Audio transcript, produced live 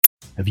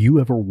Have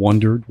you ever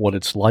wondered what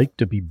it's like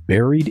to be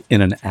buried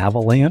in an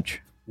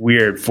avalanche?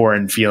 Weird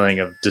foreign feeling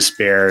of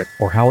despair.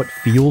 Or how it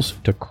feels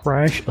to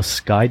crash a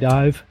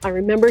skydive? I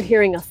remember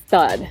hearing a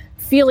thud,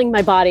 feeling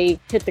my body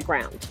hit the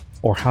ground.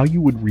 Or how you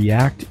would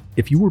react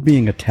if you were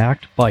being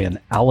attacked by an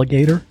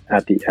alligator?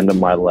 At the end of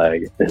my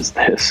leg is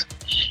this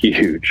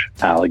huge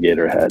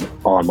alligator head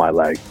on my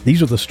leg.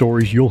 These are the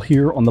stories you'll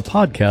hear on the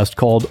podcast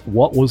called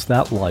What Was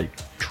That Like?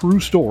 True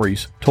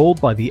stories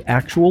told by the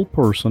actual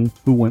person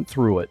who went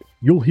through it.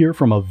 You'll hear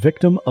from a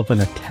victim of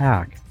an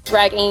attack.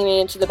 Dragging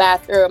me into the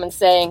bathroom and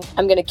saying,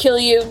 I'm going to kill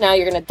you, now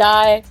you're going to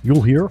die.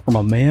 You'll hear from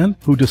a man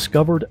who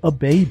discovered a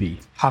baby.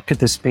 How could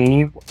this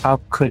be? How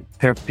could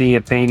there be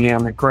a baby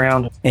on the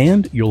ground?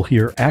 And you'll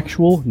hear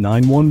actual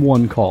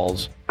 911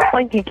 calls.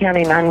 Lincoln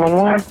County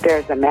 911.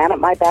 There's a man at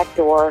my back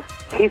door.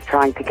 He's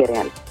trying to get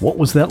in. What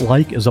Was That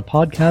Like is a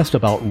podcast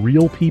about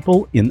real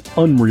people in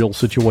unreal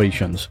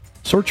situations.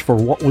 Search for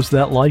What Was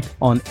That Like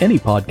on any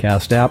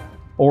podcast app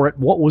or at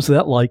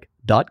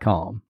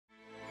whatwasthatlike.com.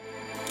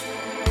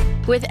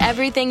 With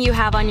everything you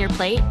have on your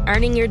plate,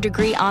 earning your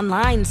degree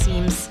online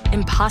seems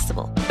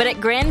impossible. But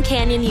at Grand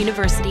Canyon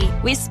University,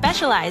 we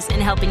specialize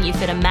in helping you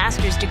fit a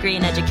master's degree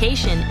in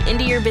education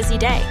into your busy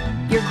day.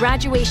 Your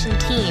graduation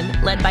team,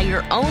 led by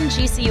your own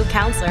GCU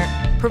counselor,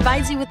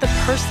 provides you with the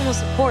personal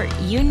support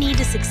you need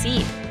to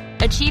succeed.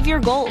 Achieve your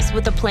goals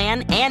with a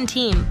plan and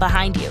team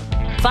behind you.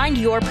 Find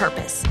your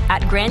purpose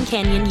at Grand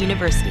Canyon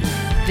University.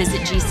 Visit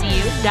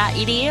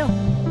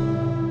gcu.edu.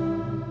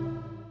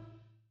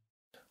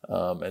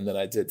 And then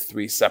I did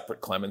 3 separate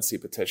clemency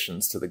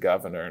petitions to the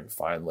governor, and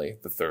finally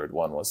the third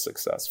one was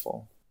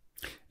successful.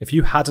 If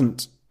you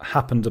hadn't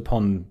happened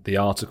upon the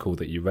article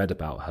that you read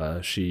about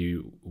her, she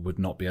would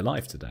not be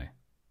alive today.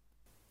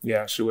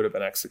 Yeah, she would have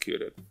been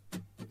executed.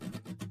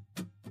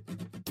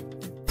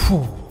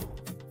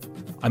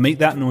 I make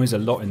that noise a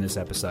lot in this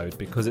episode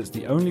because it's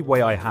the only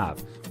way I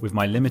have, with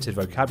my limited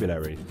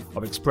vocabulary,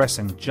 of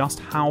expressing just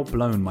how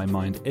blown my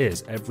mind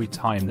is every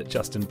time that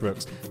Justin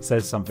Brooks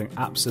says something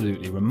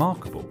absolutely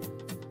remarkable.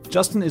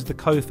 Justin is the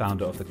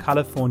co-founder of the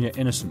California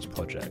Innocence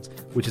Project,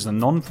 which is a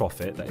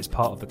non-profit that is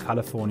part of the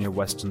California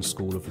Western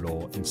School of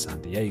Law in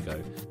San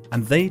Diego.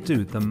 And they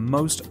do the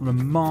most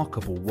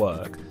remarkable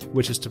work,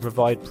 which is to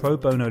provide pro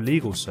bono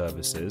legal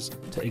services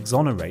to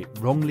exonerate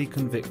wrongly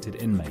convicted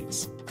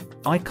inmates.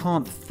 I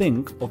can't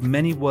think of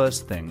many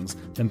worse things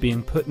than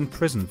being put in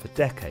prison for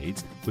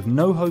decades with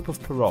no hope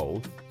of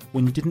parole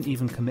when you didn't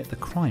even commit the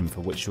crime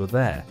for which you're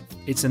there.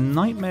 It's a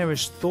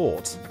nightmarish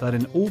thought that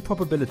in all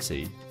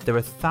probability there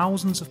are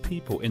thousands of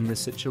people in this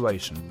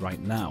situation right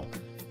now.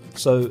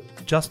 So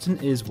Justin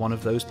is one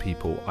of those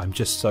people I'm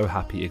just so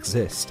happy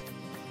exist.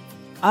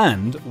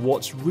 And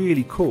what's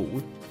really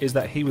cool is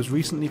that he was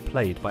recently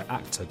played by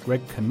actor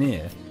Greg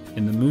Kinnear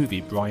in the movie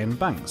Brian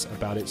Banks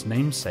about its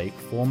namesake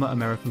former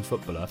American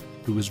footballer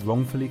who was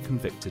wrongfully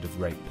convicted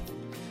of rape.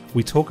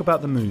 We talk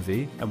about the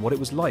movie and what it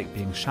was like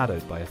being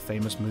shadowed by a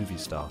famous movie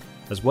star,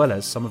 as well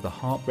as some of the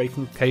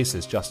heartbreaking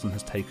cases Justin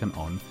has taken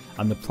on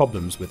and the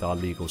problems with our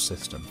legal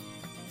system.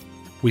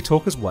 We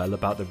talk as well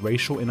about the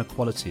racial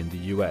inequality in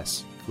the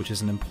US, which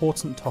is an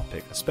important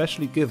topic,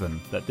 especially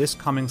given that this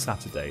coming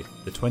Saturday,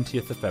 the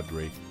 20th of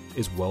February,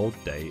 is World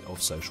Day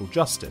of Social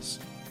Justice.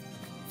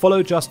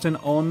 Follow Justin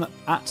on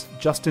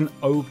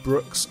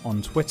 @JustinOBrooks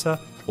on Twitter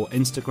or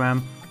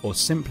Instagram, or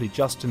simply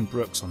Justin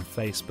Brooks on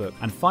Facebook,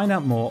 and find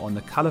out more on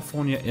the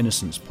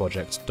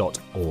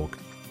CaliforniaInnocenceProject.org.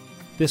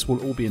 This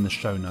will all be in the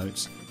show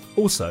notes.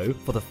 Also,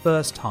 for the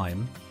first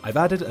time, I've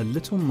added a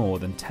little more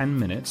than 10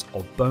 minutes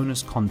of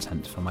bonus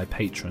content for my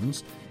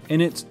patrons. In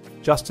it,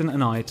 Justin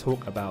and I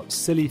talk about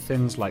silly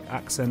things like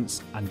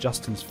accents and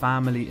Justin's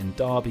family in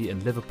Derby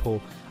and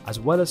Liverpool, as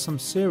well as some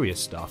serious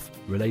stuff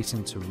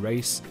relating to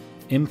race,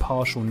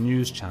 impartial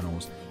news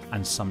channels,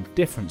 and some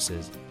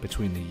differences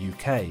between the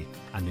UK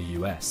and the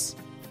US.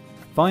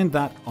 Find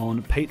that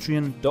on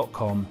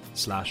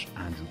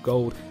patreon.com/Andrew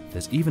Gold.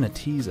 There's even a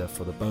teaser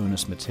for the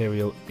bonus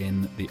material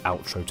in the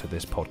outro to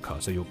this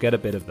podcast, so you'll get a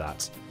bit of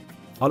that.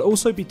 I'll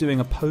also be doing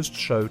a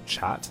post-show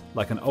chat,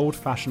 like an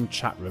old-fashioned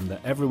chat room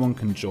that everyone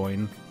can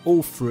join,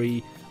 all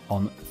free,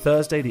 on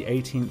Thursday the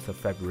 18th of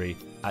February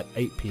at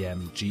 8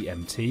 p.m.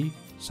 GMT,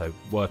 so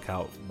work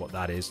out what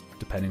that is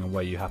depending on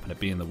where you happen to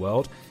be in the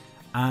world.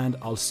 And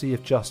I'll see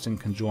if Justin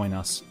can join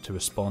us to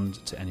respond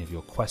to any of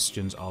your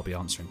questions. I'll be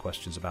answering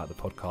questions about the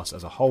podcast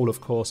as a whole,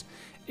 of course.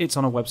 It's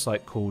on a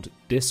website called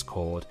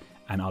Discord,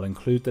 and I'll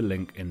include the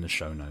link in the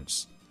show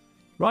notes.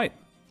 Right,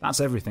 that's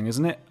everything,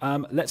 isn't it?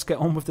 Let's get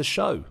on with the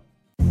show.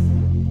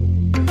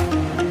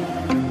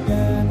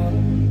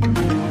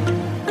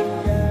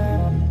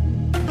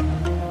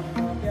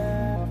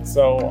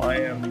 So I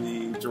am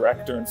the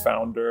director and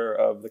founder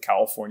of the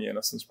California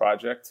Innocence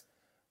Project.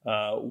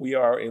 We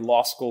are a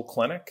law school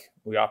clinic.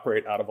 We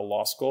operate out of a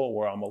law school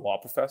where I'm a law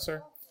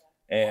professor,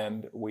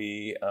 and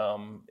we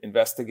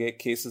investigate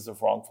cases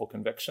of wrongful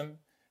conviction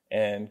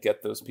and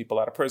get those people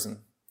out of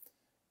prison.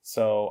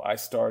 So I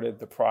started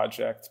the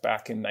project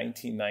back in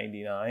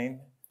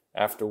 1999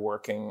 after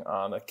working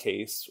on a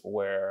case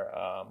where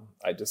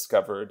I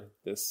discovered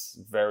this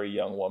very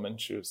young woman.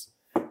 She was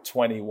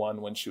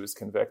 21 when she was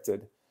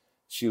convicted.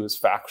 She was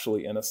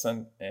factually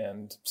innocent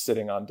and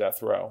sitting on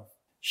death row.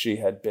 She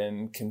had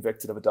been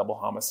convicted of a double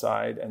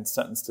homicide and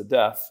sentenced to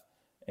death.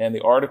 And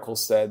the article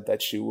said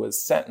that she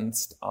was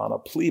sentenced on a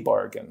plea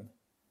bargain.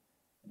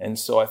 And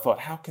so I thought,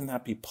 how can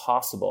that be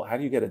possible? How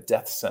do you get a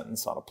death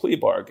sentence on a plea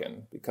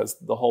bargain? Because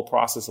the whole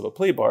process of a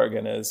plea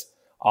bargain is,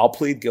 I'll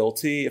plead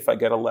guilty if I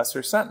get a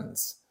lesser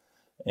sentence.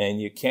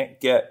 And you can't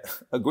get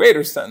a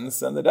greater sentence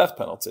than the death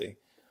penalty.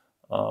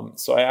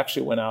 So I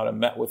actually went out and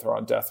met with her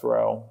on death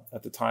row.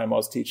 At the time, I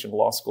was teaching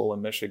law school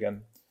in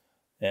Michigan.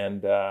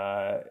 And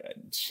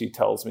she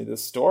tells me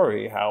this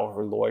story, how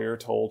her lawyer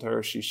told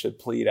her she should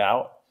plead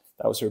out.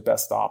 That was her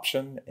best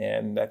option,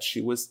 and that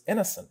she was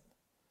innocent.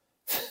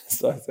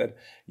 So I said,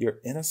 you're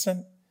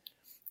innocent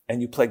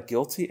and you pled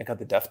guilty and got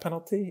the death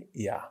penalty?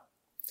 Yeah.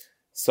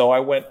 So I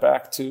went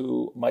back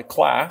to my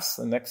class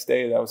the next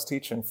day that I was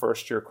teaching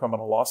first-year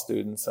criminal law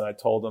students, and I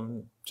told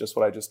them just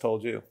what I just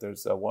told you.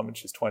 There's a woman,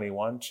 she's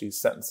 21, she's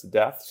sentenced to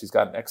death. She's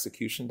got an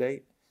execution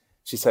date.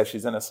 She says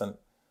she's innocent.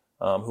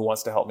 Who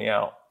wants to help me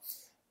out?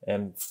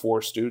 And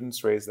 4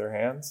 students raised their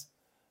hands,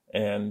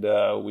 and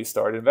we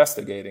started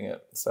investigating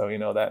it. So,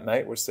 that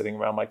night we're sitting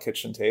around my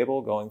kitchen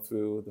table going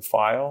through the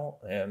file,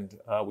 and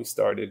we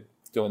started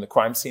doing the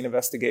crime scene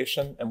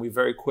investigation. And we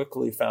very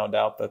quickly found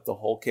out that the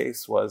whole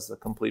case was a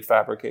complete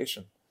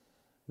fabrication,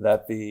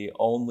 that the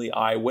only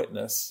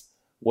eyewitness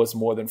was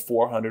more than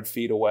 400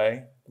 feet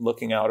away,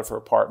 looking out of her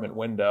apartment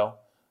window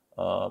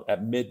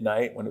at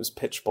midnight when it was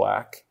pitch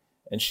black.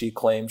 And she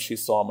claimed she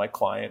saw my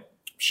client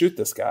shoot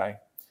this guy.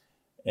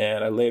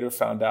 And I later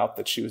found out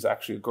that she was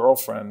actually a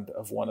girlfriend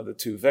of one of the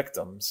 2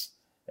 victims,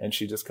 and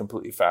she just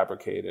completely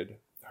fabricated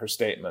her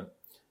statement.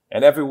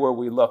 And everywhere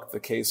we looked, the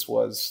case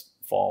was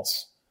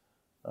false.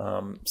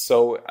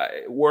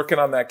 Working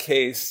on that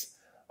case,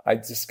 I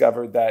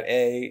discovered that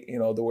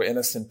there were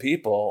innocent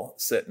people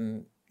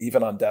sitting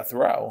even on death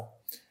row.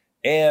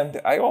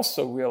 And I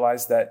also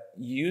realized that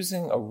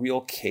using a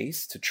real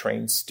case to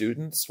train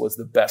students was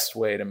the best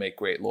way to make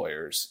great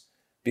lawyers.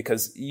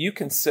 Because you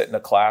can sit in a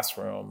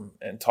classroom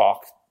and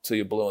talk till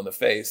you're blue in the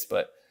face,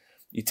 but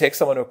you take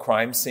someone to a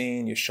crime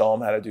scene, you show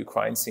them how to do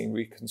crime scene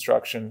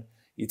reconstruction,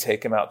 you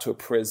take them out to a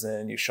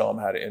prison, you show them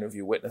how to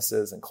interview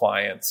witnesses and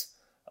clients.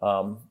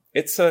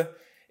 It's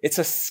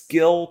a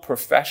skill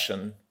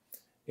profession.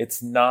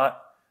 It's not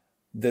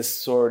this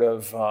sort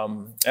of,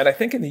 and I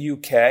think in the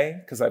UK,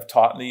 because I've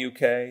taught in the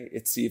UK,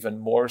 it's even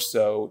more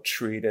so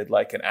treated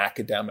like an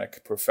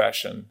academic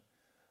profession.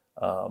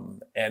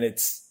 And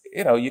it's,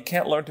 you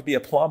can't learn to be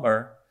a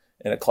plumber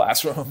in a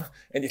classroom,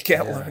 and you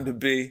can't learn to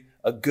be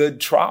a good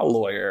trial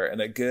lawyer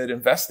and a good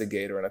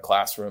investigator in a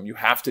classroom. You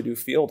have to do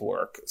field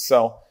work.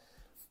 So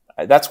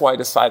that's why I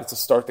decided to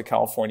start the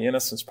California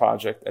Innocence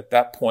Project. At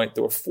that point,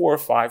 there were 4 or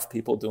 5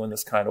 people doing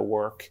this kind of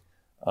work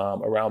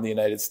around the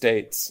United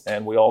States.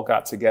 And we all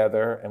got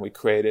together and we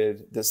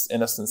created this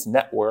Innocence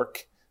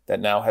Network that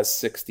now has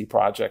 60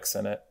 projects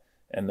in it.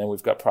 And then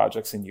we've got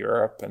projects in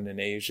Europe and in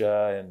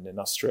Asia and in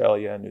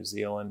Australia and New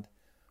Zealand.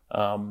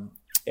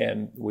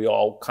 And we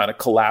all kind of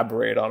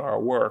collaborate on our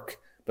work,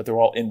 but they're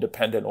all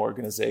independent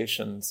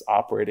organizations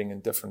operating in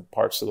different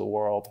parts of the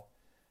world.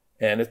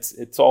 And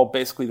it's all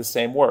basically the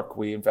same work.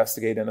 We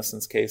investigate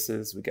innocence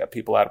cases, we get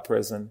people out of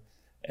prison,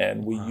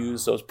 and we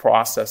use those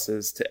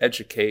processes to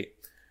educate.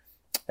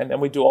 And then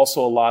we do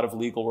also a lot of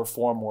legal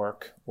reform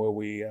work where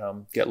we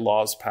get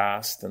laws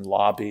passed and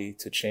lobby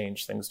to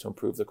change things to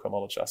improve the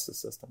criminal justice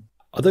system.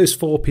 Are those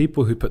 4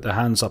 people who put their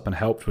hands up and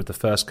helped with the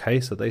first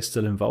case, are they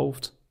still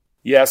involved?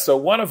 Yeah, so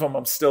one of them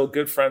I'm still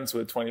good friends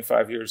with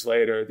 25 years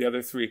later. The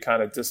other 3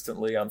 kind of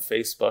distantly on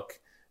Facebook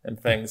and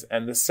things.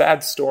 And the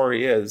sad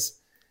story is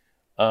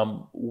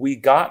we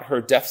got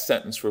her death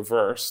sentence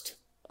reversed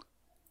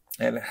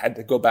and had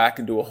to go back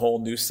and do a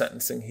whole new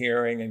sentencing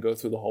hearing and go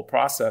through the whole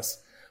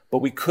process. But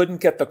we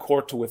couldn't get the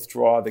court to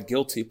withdraw the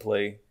guilty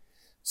plea.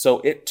 So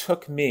it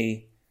took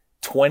me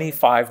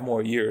 25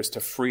 more years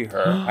to free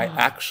her. I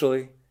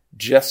actually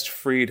just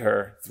freed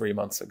her 3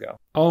 months ago.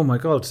 Oh my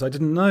God, I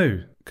didn't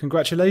know.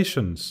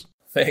 Congratulations.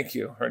 Thank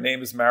you. Her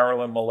name is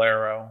Marilyn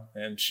Malero,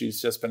 and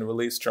she's just been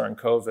released during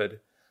COVID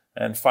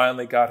and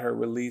finally got her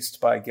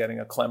released by getting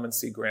a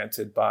clemency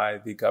granted by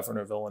the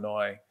governor of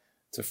Illinois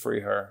to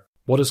free her.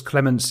 What does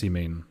clemency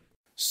mean?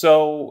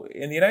 So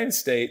in the United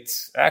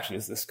States, actually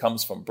this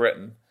comes from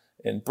Britain.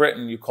 In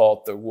Britain, you call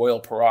it the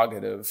royal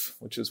prerogative,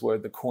 which is where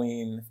the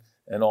Queen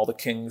and all the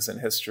kings in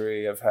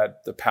history have had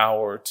the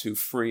power to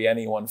free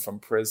anyone from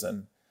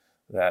prison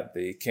that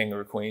the king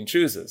or queen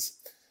chooses.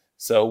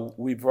 So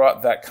we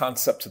brought that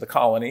concept to the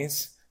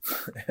colonies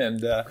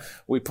and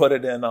we put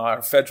it in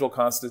our federal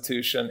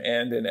constitution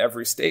and in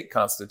every state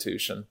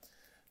constitution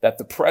that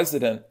the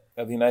president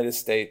of the United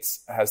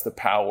States has the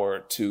power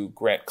to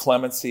grant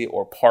clemency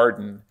or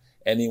pardon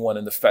anyone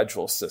in the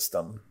federal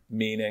system,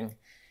 meaning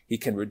he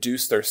can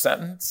reduce their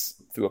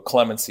sentence through a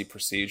clemency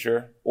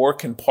procedure or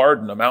can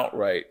pardon them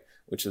outright,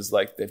 which is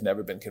like they've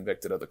never been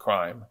convicted of the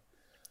crime.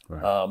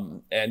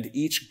 Right. And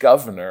each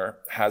governor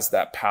has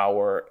that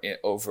power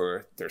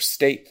over their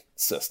state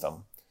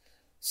system.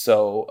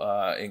 So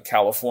in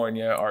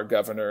California, our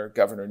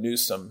Governor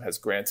Newsom, has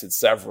granted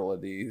several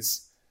of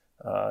these.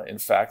 In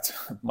fact,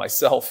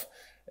 myself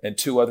and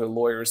 2 other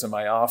lawyers in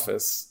my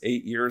office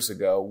 8 years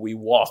ago, we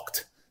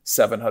walked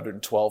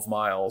 712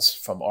 miles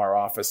from our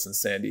office in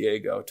San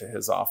Diego to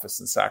his office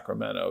in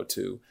Sacramento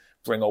to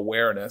bring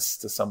awareness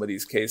to some of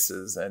these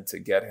cases and to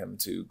get him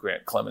to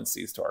grant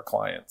clemencies to our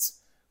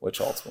clients,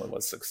 which ultimately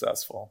was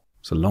successful.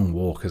 It's a long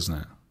walk, isn't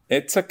it?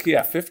 It took,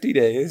 50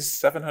 days,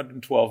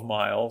 712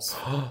 miles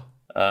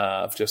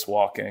of just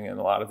walking, and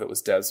a lot of it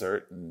was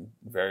desert and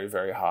very,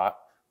 very hot.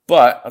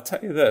 But I'll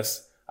tell you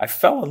this, I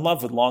fell in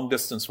love with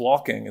long-distance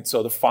walking, and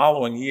so the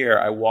following year,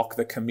 I walked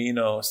the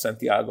Camino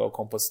Santiago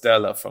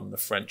Compostela from the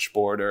French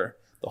border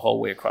the whole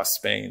way across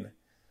Spain.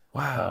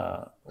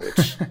 Wow.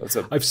 Which was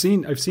I've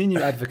seen you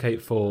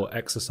advocate for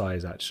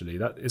exercise. Actually,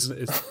 that is.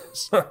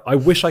 I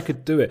wish I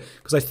could do it,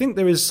 because I think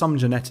there is some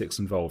genetics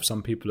involved.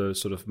 Some people are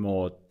sort of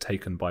more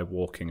taken by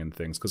walking and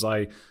things. Because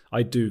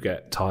I do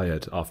get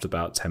tired after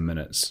about 10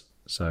 minutes.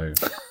 So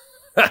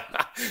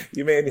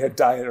you may need a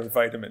diet or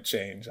vitamin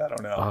change. I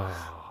don't know.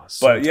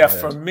 But yeah,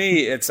 for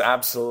me, it's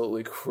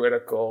absolutely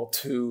critical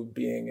to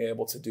being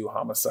able to do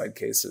homicide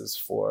cases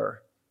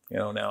for,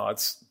 now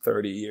it's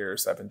 30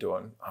 years I've been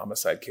doing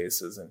homicide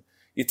cases, and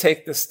you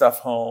take this stuff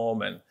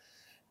home and,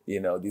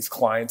 these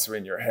clients are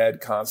in your head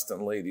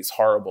constantly. These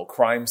horrible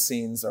crime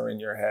scenes are in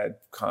your head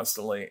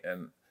constantly.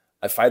 And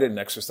if I didn't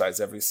exercise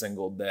every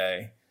single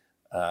day,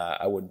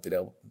 I wouldn't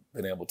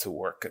been able to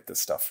work at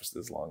this stuff for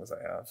as long as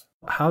I have.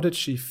 How did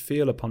she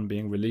feel upon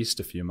being released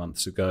a few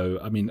months ago?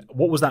 I mean,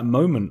 what was that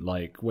moment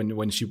like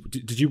when she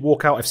did you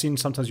walk out? I've seen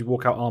sometimes you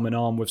walk out arm in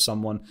arm with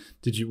someone.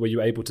 Were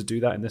you able to do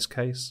that in this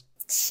case?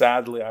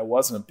 Sadly, I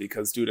wasn't,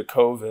 because due to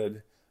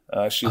COVID,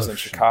 she's in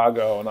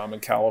Chicago and I'm in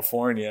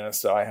California,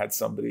 so I had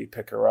somebody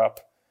pick her up.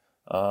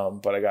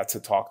 But I got to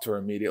talk to her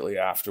immediately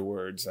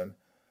afterwards, and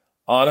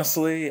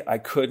honestly, I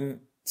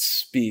couldn't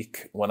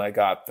speak when I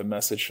got the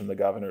message from the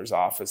governor's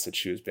office that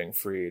she was being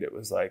freed. It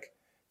was like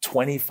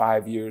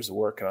 25 years of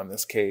working on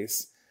this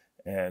case.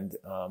 And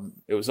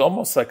it was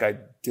almost like I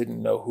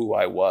didn't know who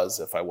I was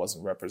if I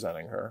wasn't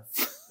representing her.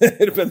 It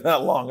had been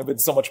that long. It had been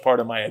so much part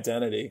of my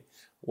identity,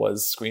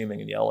 was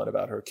screaming and yelling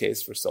about her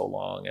case for so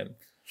long. And,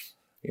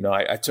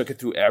 I took it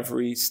through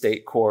every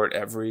state court,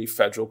 every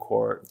federal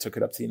court, took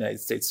it up to the United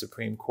States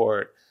Supreme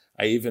Court.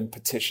 I even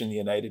petitioned the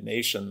United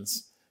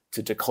Nations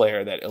to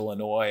declare that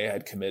Illinois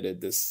had committed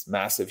this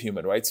massive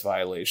human rights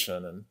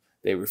violation, and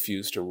they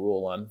refused to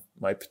rule on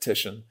my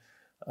petition.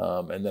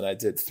 And then I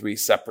did 3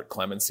 separate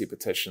clemency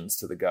petitions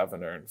to the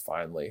governor, and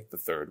finally the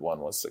 3rd one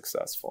was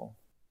successful.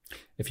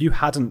 If you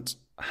hadn't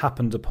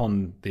happened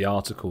upon the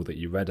article that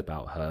you read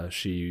about her,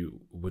 she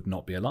would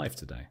not be alive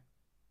today.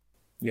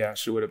 Yeah,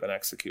 she would have been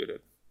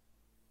executed.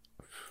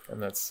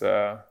 And that's,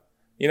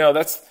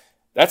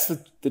 that's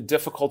the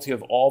difficulty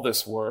of all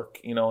this work.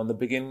 In the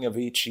beginning of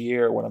each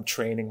year when I'm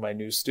training my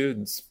new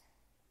students,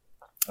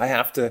 I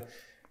have to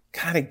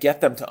kind of get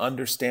them to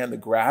understand the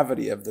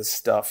gravity of this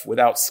stuff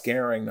without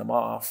scaring them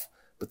off.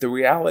 But the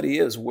reality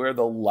is we're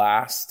the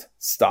last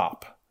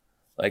stop.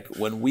 Like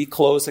when we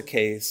close a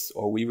case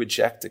or we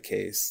reject a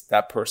case,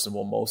 that person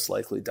will most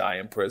likely die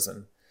in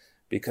prison,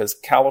 because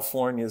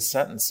California's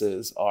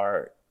sentences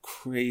are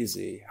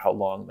crazy how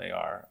long they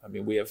are. I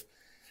mean,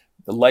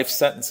 the life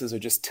sentences are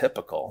just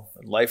typical,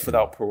 and life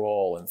without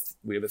parole. And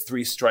we have a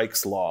 3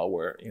 strikes law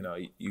where,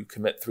 you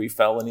commit 3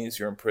 felonies,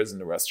 you're in prison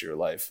the rest of your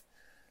life.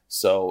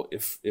 So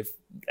if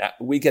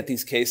we get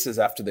these cases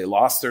after they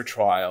lost their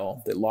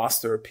trial, they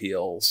lost their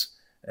appeals,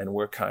 and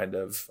we're kind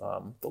of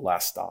the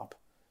last stop.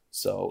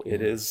 So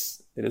it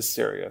is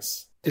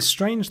serious. It's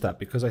strange that,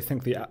 because I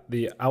think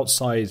the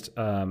outside,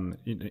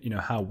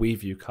 how we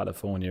view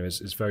California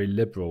is very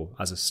liberal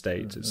as a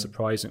state. Mm-hmm. It's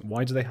surprising.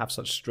 Why do they have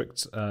such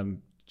strict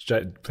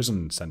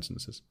prison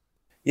sentences?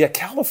 Yeah,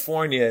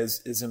 California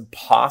is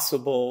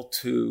impossible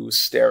to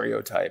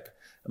stereotype.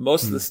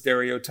 Most of the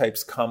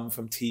stereotypes come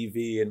from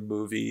TV and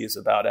movies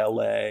about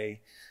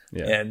LA.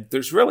 Yeah. And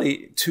there's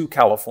really 2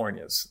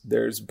 Californias.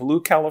 There's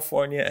blue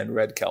California and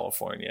red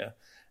California.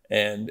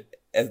 And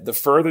the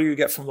further you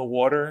get from the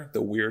water,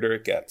 the weirder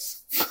it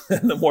gets,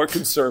 and the more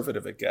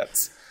conservative it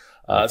gets.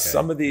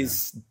 Some of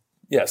these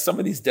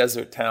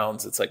desert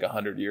towns, it's like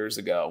 100 years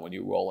ago when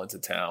you roll into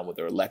town with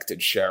their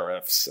elected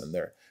sheriffs and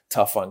their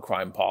tough on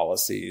crime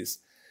policies.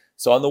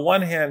 So on the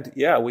one hand,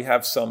 we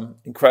have some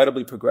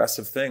incredibly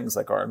progressive things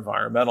like our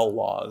environmental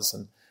laws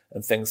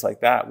and things like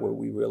that, where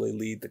we really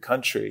lead the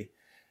country.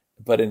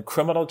 But in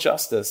criminal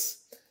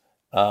justice,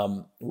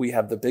 we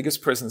have the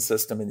biggest prison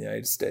system in the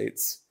United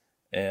States.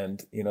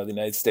 And, the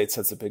United States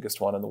has the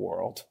biggest one in the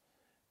world.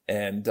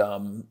 And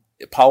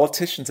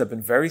politicians have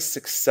been very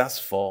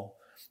successful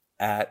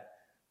at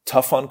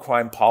tough on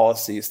crime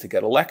policies to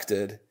get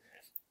elected.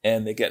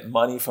 And they get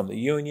money from the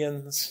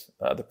unions.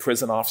 The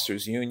prison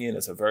officers union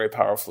is a very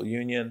powerful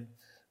union.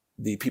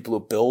 The people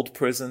who build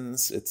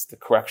prisons, it's the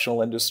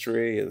correctional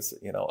industry, is,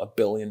 $1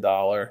 billion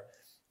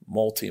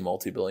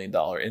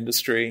multi-billion-dollar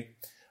industry.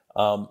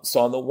 So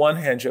on the one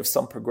hand, you have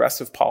some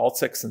progressive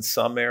politics in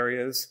some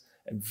areas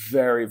and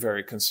very,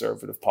 very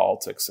conservative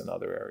politics in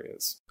other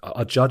areas.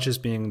 Are judges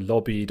being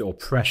lobbied or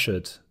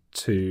pressured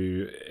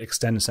to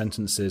extend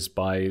sentences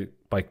by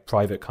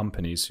private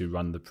companies who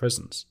run the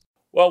prisons?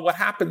 Well, what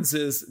happens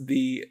is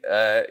the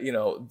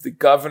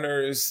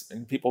governors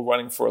and people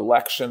running for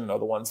election are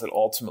the ones that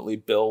ultimately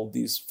build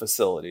these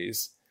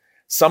facilities.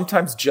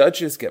 Sometimes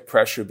judges get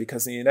pressured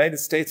because in the United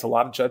States, a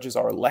lot of judges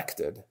are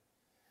elected.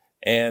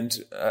 And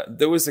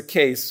there was a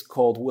case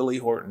called Willie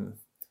Horton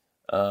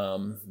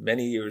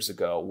many years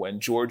ago when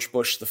George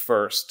Bush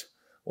I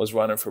was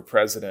running for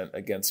president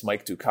against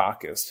Mike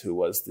Dukakis, who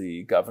was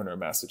the governor of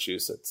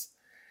Massachusetts.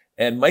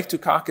 And Mike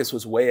Dukakis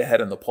was way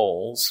ahead in the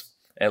polls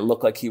and it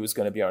looked like he was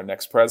going to be our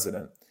next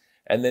president.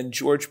 And then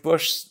George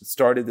Bush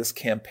started this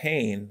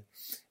campaign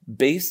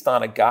based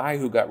on a guy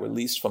who got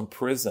released from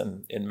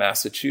prison in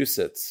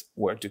Massachusetts,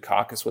 where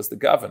Dukakis was the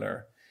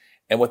governor.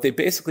 And what they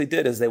basically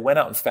did is they went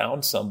out and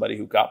found somebody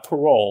who got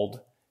paroled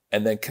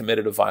and then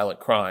committed a violent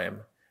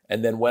crime,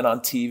 and then went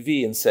on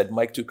TV and said,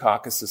 Mike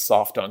Dukakis is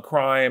soft on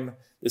crime.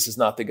 This is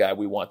not the guy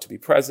we want to be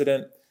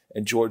president.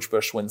 And George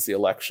Bush wins the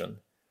election.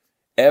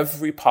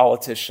 Every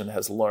politician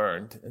has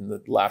learned in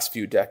the last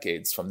few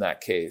decades from that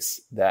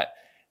case that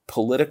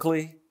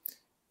politically,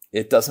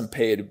 it doesn't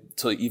pay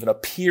to even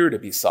appear to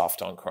be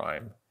soft on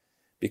crime,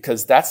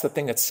 because that's the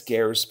thing that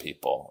scares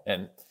people.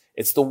 And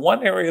it's the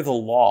one area of the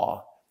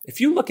law. If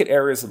you look at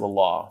areas of the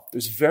law,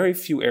 there's very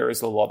few areas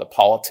of the law that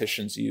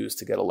politicians use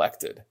to get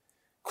elected.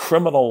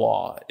 Criminal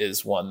law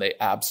is one they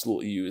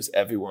absolutely use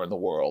everywhere in the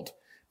world,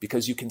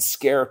 because you can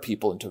scare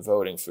people into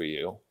voting for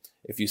you.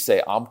 If you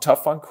say, I'm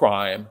tough on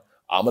crime,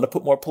 I'm going to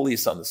put more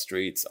police on the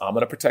streets, I'm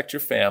going to protect your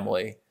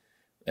family,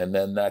 and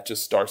then that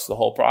just starts the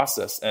whole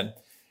process. And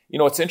you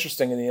know, what's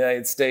interesting in the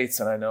United States,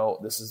 and I know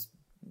this is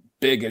a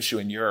big issue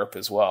in Europe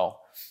as well,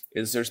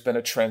 is there's been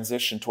a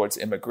transition towards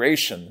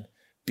immigration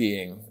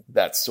being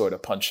that sort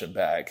of punching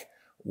bag,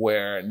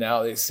 where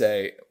now they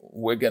say,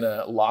 we're going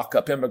to lock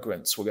up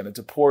immigrants, we're going to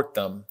deport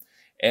them.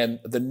 And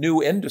the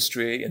new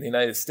industry in the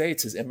United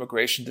States is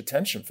immigration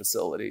detention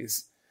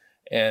facilities.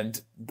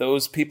 And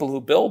those people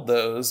who build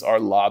those are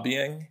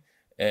lobbying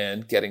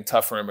and getting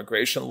tougher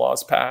immigration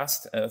laws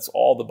passed. And it's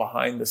all the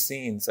behind the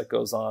scenes that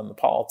goes on in the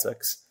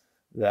politics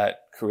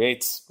that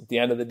creates, at the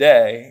end of the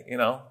day, you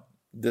know,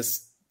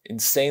 this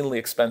insanely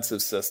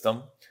expensive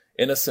system,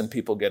 innocent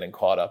people getting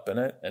caught up in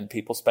it, and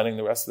people spending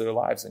the rest of their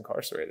lives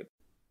incarcerated.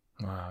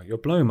 Wow, you're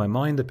blowing my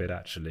mind a bit,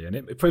 actually. And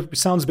it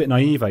sounds a bit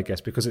naive, I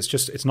guess, because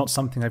it's not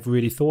something I've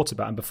really thought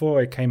about. And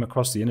before I came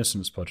across the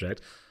Innocence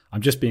Project,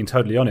 I'm just being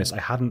totally honest, I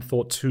hadn't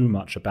thought too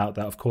much about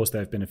that. Of course,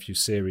 there have been a few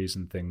series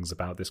and things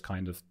about this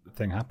kind of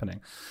thing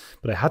happening,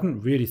 but I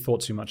hadn't really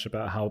thought too much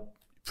about how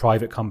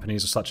private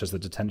companies such as the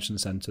detention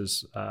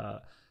centers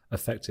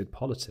affected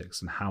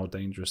politics and how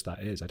dangerous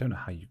that is. I don't know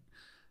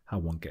how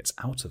one gets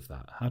out of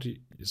that.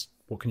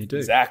 What can you do?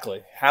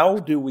 Exactly. How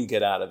do we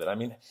get out of it? I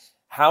mean,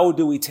 how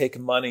do we take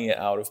money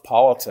out of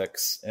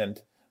politics?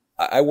 And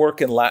I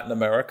work in Latin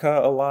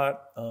America a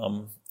lot.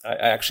 I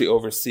actually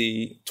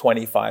oversee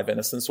 25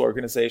 innocence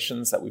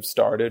organizations that we've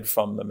started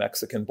from the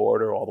Mexican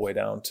border all the way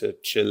down to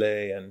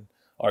Chile and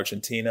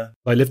Argentina.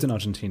 I lived in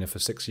Argentina for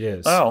 6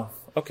 years. Oh,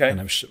 okay.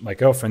 And my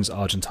girlfriend's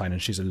Argentine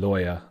and she's a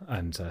lawyer.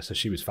 And so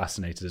she was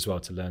fascinated as well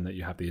to learn that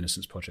you have the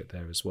Innocence Project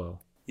there as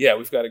well. Yeah,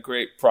 we've got a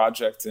great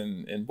project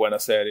in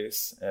Buenos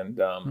Aires. And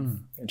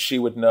she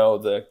would know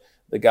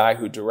the guy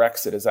who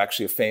directs it is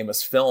actually a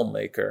famous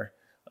filmmaker,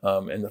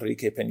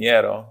 Enrique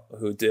Piñero,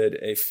 who did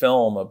a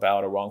film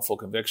about a wrongful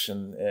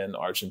conviction in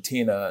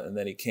Argentina. And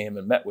then he came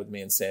and met with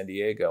me in San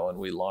Diego and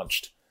we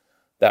launched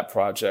that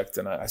project.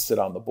 And I sit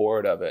on the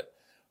board of it.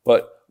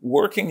 But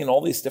working in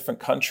all these different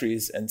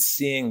countries and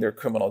seeing their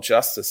criminal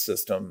justice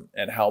system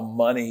and how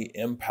money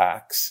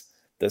impacts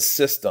the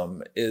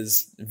system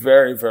is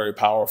very, very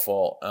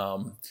powerful.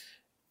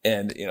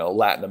 And, you know,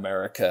 Latin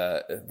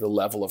America, the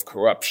level of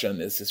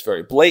corruption is just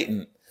very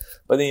blatant.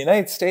 But in the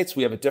United States,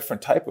 we have a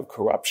different type of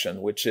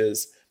corruption, which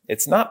is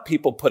it's not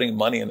people putting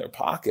money in their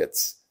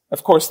pockets.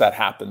 Of course, that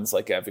happens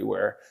like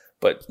everywhere,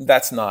 but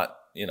that's not,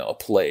 you know, a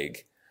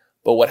plague.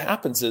 But what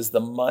happens is the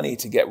money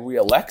to get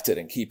reelected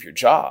and keep your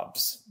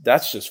jobs,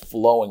 that's just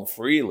flowing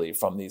freely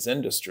from these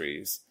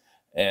industries.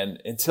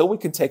 And until we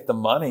can take the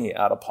money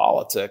out of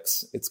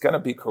politics, it's going to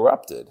be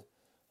corrupted.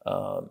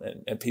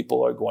 And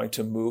people are going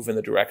to move in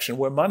the direction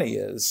where money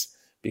is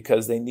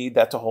because they need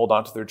that to hold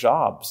on to their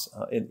jobs.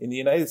 In the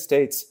United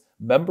States,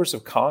 members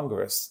of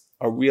Congress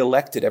are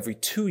reelected every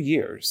 2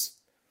 years.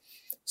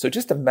 So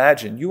just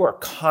imagine you are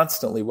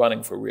constantly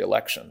running for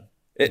reelection.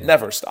 It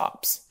never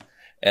stops.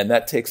 And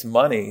that takes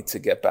money to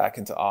get back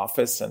into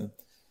office. And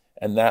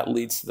that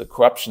leads to the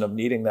corruption of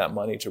needing that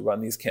money to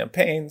run these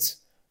campaigns.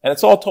 And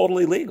it's all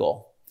totally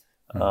legal.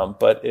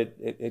 But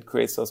it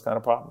creates those kind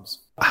of problems.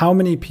 How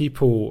many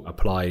people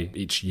apply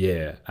each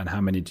year and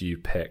how many do you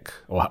pick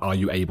or are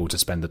you able to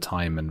spend the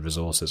time and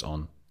resources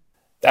on?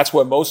 that's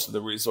where most of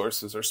the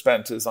resources are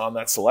spent, is on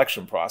that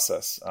selection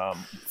process.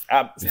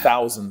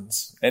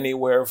 Thousands,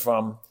 anywhere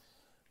from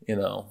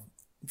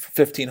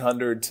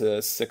 1,500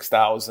 to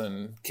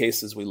 6,000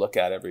 cases we look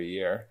at every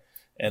year.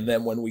 And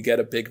then when we get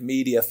a big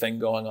media thing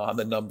going on,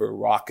 the number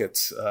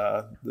rockets.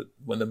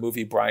 When the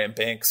movie Brian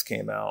Banks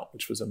came out,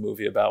 which was a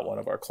movie about one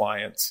of our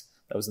clients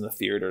that was in the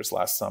theaters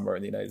last summer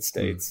in the United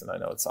States, and I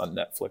know it's on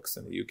Netflix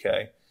in the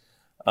UK.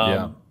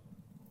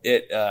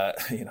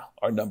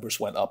 Our numbers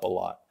went up a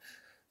lot.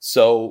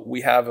 So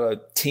we have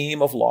a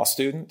team of law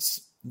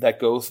students that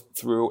go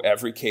through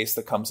every case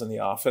that comes in the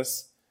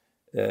office.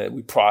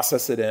 We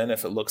process it in.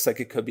 If it looks like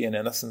it could be an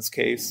innocence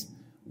case,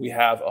 we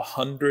have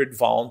 100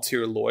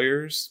 volunteer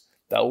lawyers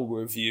that will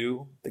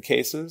review the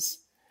cases.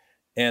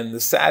 And the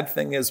sad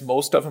thing is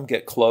most of them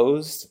get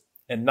closed,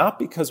 and not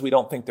because we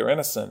don't think they're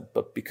innocent,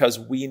 but because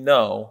we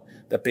know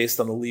that based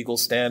on the legal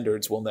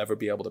standards, we'll never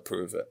be able to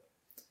prove it.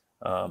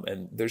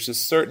 And there's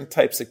just certain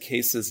types of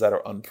cases that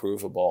are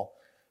unprovable.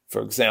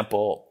 For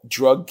example,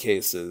 drug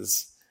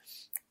cases,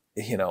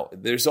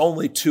 there's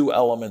only two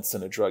elements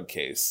in a drug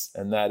case,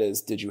 and that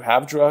is, did you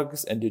have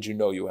drugs and did you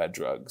know you had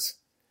drugs?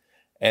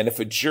 And if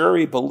a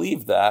jury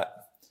believed that,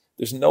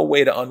 there's no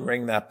way to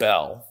unring that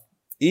bell.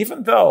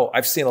 Even though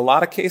I've seen a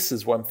lot of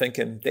cases where I'm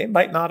thinking they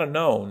might not have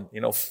known.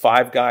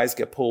 5 guys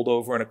get pulled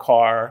over in a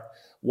car.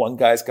 1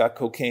 guy's got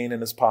cocaine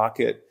in his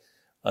pocket.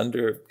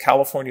 Under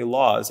California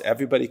laws,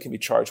 everybody can be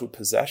charged with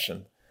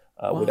possession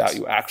without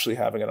you actually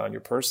having it on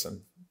your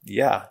person.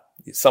 Yeah,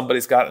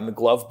 somebody's got it in the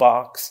glove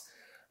box.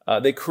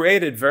 They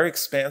created very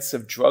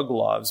expansive drug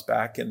laws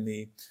back in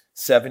the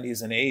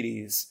 70s and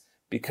 80s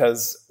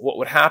because what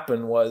would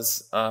happen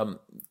was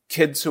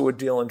kids who were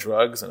dealing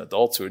drugs and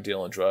adults who were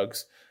dealing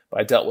drugs,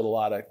 but I dealt with a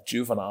lot of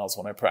juveniles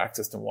when I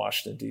practiced in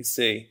Washington,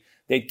 D.C.,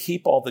 they'd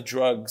keep all the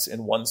drugs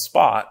in one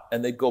spot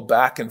and they'd go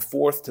back and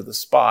forth to the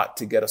spot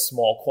to get a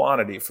small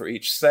quantity for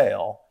each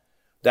sale.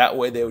 That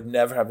way they would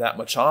never have that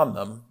much on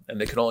them and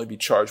they could only be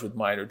charged with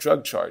minor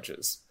drug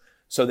charges.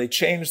 So they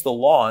changed the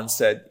law and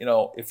said,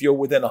 if you're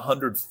within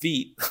 100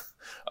 feet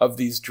of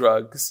these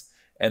drugs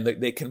and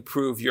they can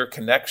prove your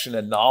connection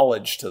and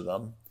knowledge to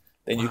them,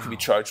 then you can be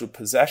charged with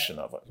possession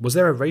of it. Was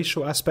there a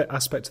racial aspect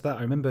to that?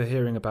 I remember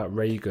hearing about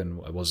Reagan,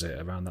 was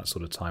it, around that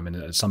sort of time?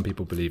 And some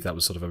people believe that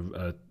was sort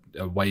of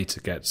a way to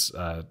get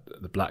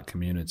the black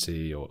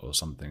community or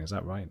something. Is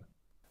that right?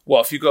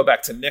 Well, if you go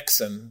back to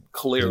Nixon,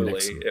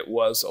 clearly it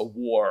was a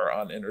war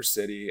on inner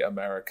city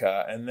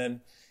America. And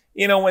then,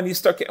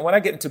 when I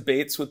get in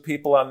debates with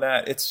people on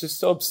that, it's just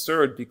so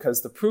absurd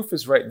because the proof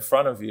is right in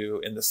front of you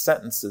in the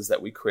sentences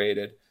that we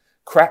created.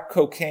 Crack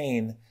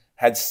cocaine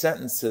had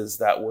sentences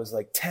that was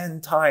like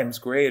 10 times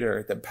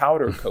greater than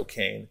powder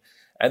cocaine.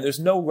 And there's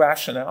no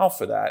rationale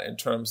for that in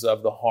terms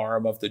of the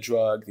harm of the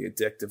drug, the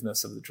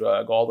addictiveness of the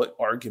drug. All the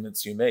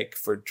arguments you make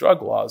for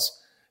drug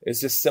laws is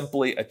just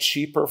simply a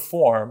cheaper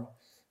form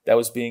that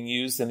was being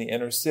used in the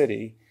inner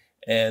city.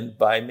 And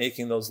by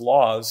making those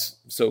laws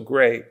so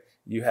great,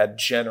 you had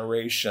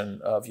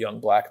generation of young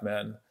black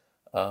men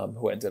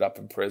who ended up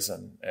in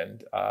prison.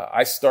 And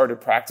I started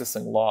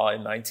practicing law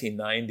in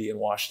 1990 in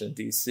Washington,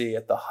 D.C.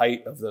 at the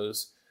height of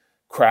those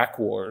crack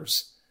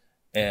wars.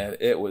 And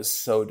it was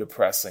so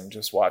depressing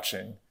just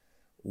watching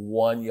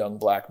one young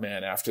black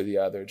man after the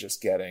other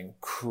just getting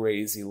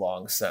crazy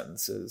long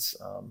sentences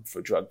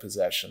for drug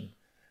possession.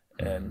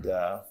 And,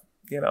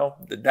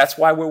 that's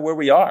why we're where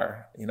we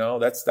are.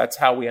 That's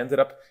how we ended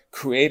up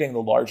creating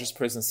the largest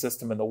prison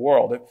system in the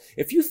world.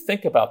 If you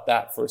think about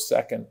that for a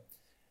second,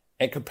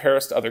 and compare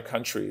us to other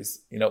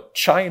countries,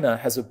 China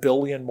has 1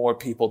 billion more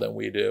people than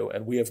we do,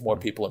 and we have more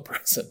people in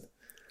prison.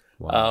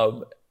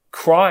 Wow.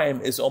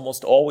 Crime is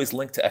almost always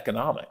linked to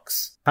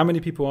economics. How many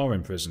people are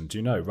in prison? Do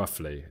you know,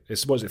 roughly?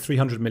 Was it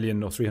 300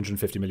 million or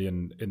 350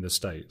 million in the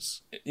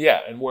States? Yeah,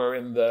 and we're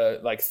in the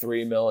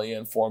 3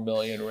 million, 4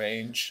 million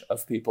range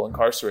of people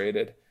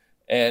incarcerated.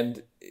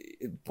 And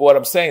what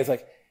I'm saying is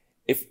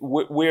if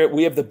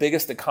we have the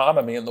biggest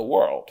economy in the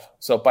world.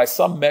 So by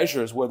some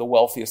measures, we're the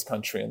wealthiest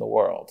country in the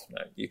world.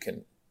 Now, you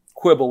can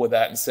quibble with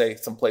that and say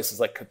some places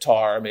like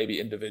Qatar, maybe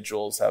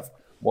individuals have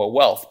more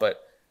wealth,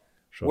 but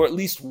we're at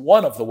least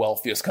one of the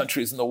wealthiest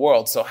countries in the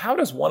world. So how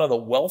does one of the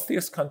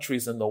wealthiest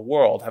countries in the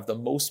world have the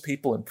most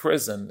people in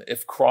prison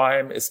if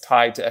crime is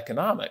tied to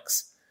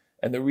economics?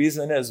 And the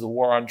reason is the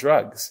war on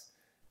drugs.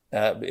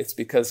 It's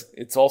because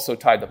it's also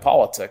tied to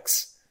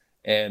politics.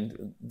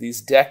 And these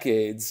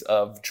decades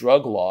of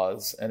drug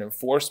laws and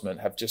enforcement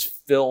have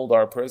just filled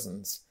our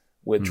prisons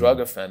with drug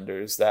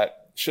offenders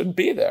that shouldn't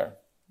be there.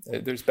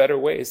 There's better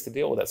ways to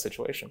deal with that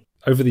situation.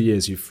 Over the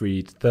years, you've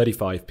freed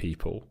 35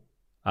 people.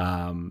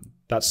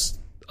 That's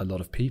a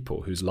lot of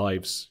people whose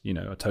lives,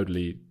 are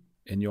totally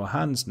in your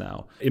hands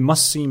now. It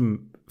must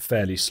seem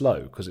fairly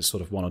slow because it's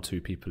sort of 1 or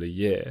 2 people a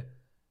year.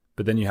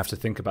 But then you have to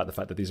think about the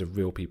fact that these are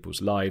real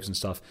people's lives and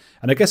stuff.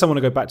 And I guess I want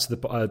to go back to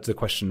the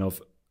question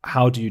of,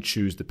 how do you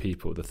choose the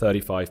people, the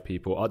 35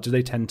 people? Do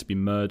they tend to be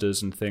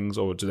murders and things,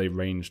 or do they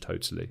range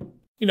totally?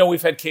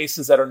 We've had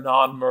cases that are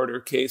non-murder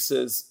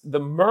cases. The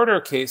murder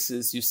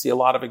cases, you see a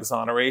lot of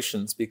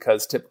exonerations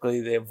because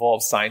typically they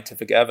involve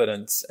scientific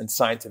evidence, and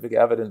scientific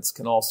evidence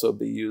can also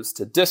be used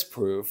to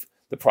disprove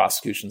the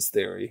prosecution's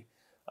theory.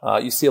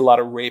 You see a lot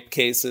of rape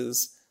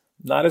cases,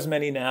 not as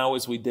many now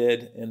as we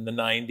did in the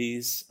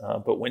 90s,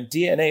 but when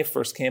DNA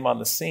first came on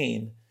the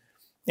scene,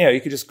 you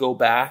could just go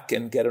back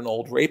and get an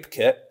old rape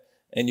kit,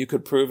 and you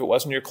could prove it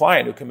wasn't your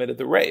client who committed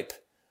the rape.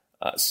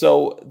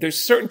 So there's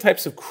certain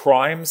types of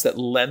crimes that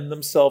lend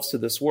themselves to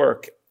this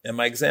work. And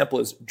my example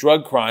is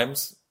drug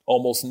crimes,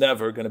 almost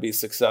never going to be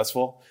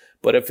successful.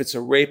 But if it's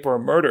a rape or a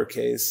murder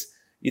case,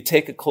 you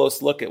take a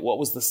close look at what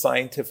was the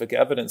scientific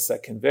evidence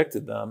that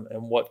convicted them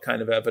and what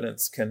kind of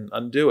evidence can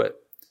undo it.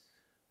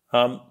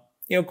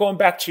 Going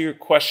back to your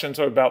questions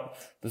about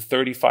the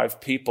 35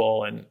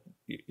 people and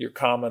your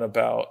comment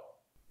about,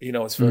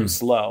 it's very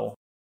slow.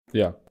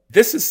 Yeah.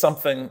 This is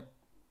something,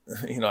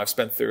 I've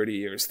spent 30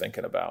 years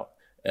thinking about.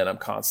 And I'm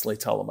constantly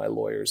telling my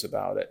lawyers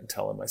about it and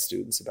telling my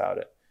students about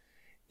it.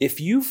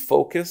 If you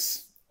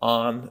focus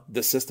on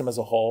the system as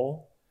a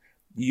whole,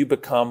 you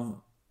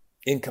become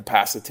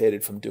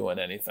incapacitated from doing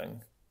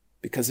anything.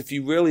 Because if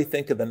you really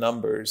think of the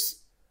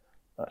numbers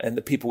and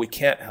the people we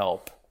can't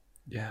help,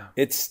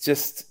 it's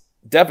just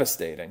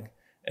devastating.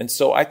 And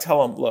so I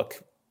tell them,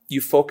 look,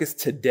 you focus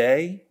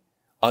today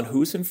on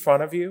who's in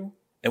front of you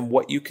and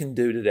what you can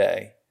do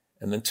today.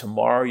 And then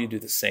tomorrow you do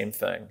the same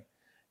thing.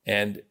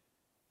 And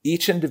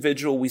each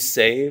individual we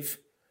save,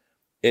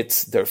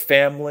 it's their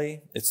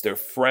family, it's their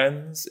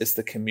friends, it's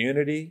the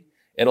community.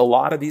 In a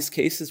lot of these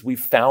cases, we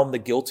found the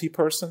guilty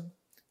person.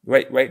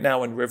 Right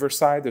now in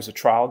Riverside, there's a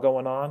trial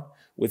going on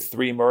with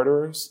 3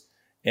 murderers.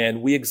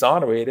 And we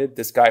exonerated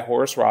this guy,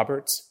 Horace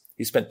Roberts.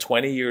 He spent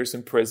 20 years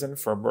in prison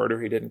for a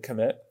murder he didn't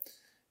commit.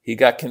 He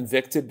got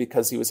convicted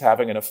because he was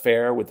having an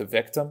affair with the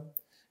victim.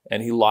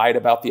 And he lied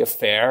about the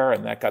affair,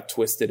 and that got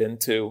twisted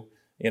into,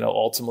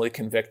 ultimately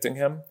convicting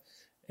him.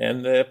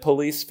 And the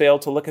police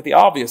failed to look at the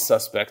obvious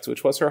suspect,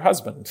 which was her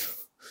husband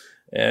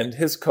and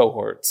his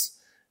cohorts.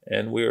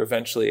 And we were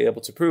eventually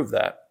able to prove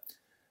that.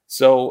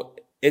 So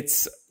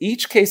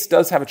each case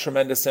does have a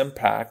tremendous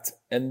impact.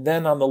 And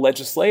then on the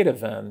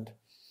legislative end,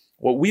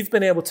 what we've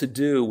been able to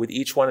do with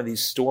each one of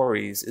these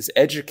stories is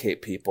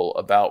educate people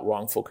about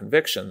wrongful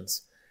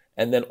convictions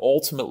and then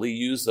ultimately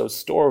use those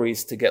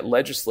stories to get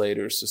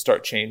legislators to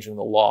start changing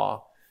the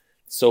law.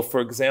 So,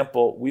 for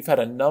example, we've had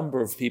a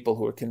number of people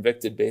who are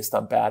convicted based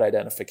on bad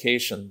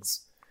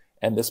identifications.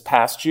 And this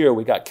past year,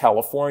 we got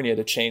California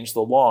to change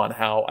the law on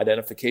how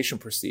identification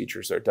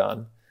procedures are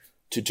done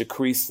to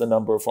decrease the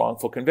number of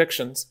wrongful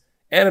convictions.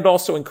 And it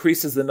also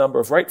increases the number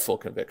of rightful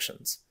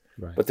convictions.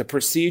 Right. But the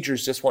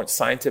procedures just weren't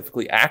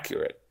scientifically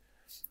accurate.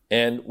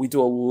 And we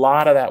do a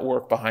lot of that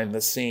work behind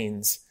the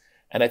scenes.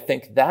 And I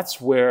think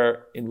that's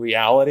where, in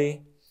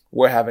reality,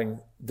 we're having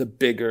the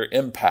bigger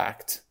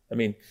impact. I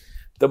mean,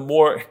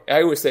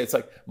 I always say it's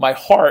like my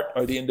heart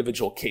are the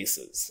individual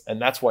cases. And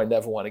that's what I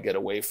never want to get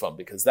away from,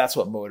 because that's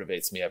what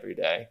motivates me every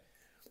day.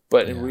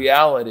 But in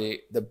reality,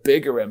 the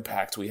bigger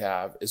impact we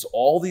have is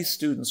all these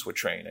students we're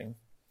training.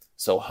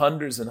 So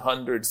hundreds and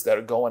hundreds that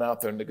are going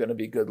out there, and they're going to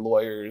be good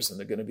lawyers, and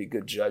they're going to be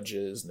good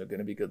judges, and they're going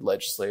to be good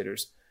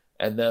legislators.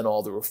 And then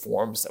all the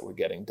reforms that we're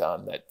getting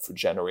done that for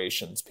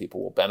generations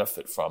people will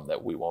benefit from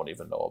that we won't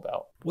even know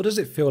about. What does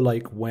it feel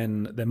like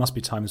when there must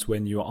be times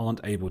when you aren't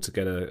able to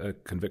get a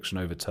conviction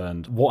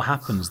overturned? What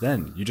happens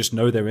then? You just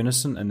know they're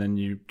innocent, and then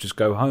you just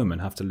go home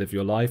and have to live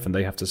your life, and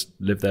they have to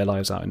live their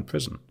lives out in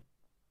prison?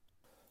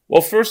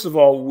 Well, first of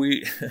all,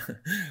 we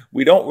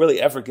don't really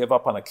ever give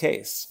up on a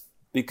case,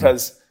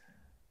 because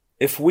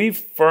if we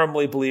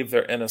firmly believe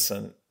they're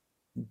innocent,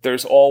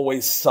 there's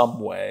always some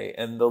way.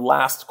 And the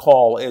last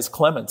call is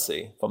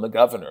clemency from the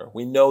governor.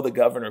 We know the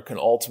governor can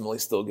ultimately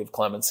still give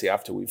clemency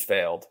after we've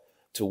failed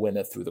to win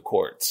it through the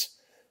courts.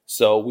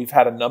 So we've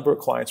had a number of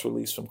clients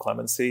released from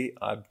clemency.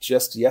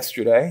 Just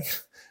yesterday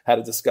had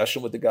a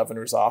discussion with the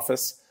governor's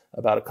office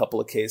about a couple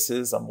of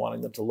cases I'm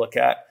wanting them to look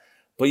at.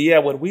 But yeah,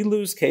 when we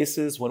lose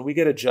cases, when we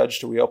get a judge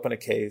to reopen a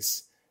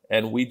case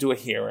and we do a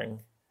hearing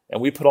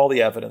and we put all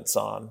the evidence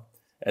on,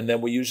 and then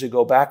we usually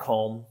go back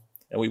home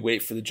and we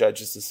wait for the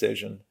judge's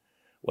decision.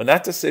 When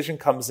that decision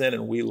comes in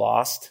and we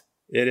lost,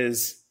 it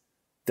is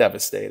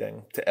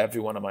devastating to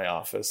everyone in my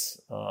office.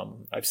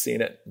 I've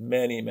seen it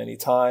many, many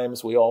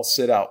times. We all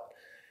sit out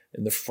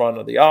in the front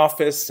of the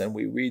office and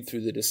we read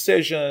through the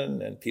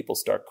decision, and people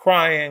start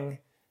crying,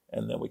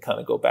 and then we kind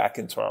of go back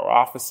into our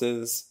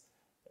offices,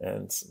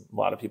 and a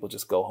lot of people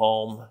just go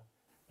home,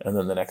 and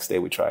then the next day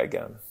we try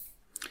again.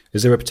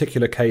 Is there a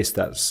particular case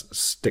that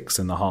sticks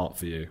in the heart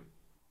for you?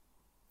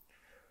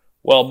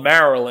 Well,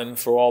 Marilyn,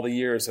 for all the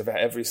years of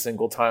every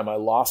single time I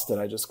lost it,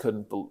 I just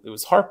couldn't believe it.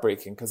 Was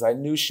heartbreaking, because I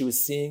knew she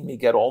was seeing me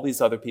get all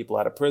these other people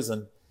out of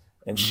prison,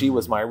 and she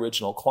was my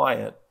original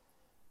client,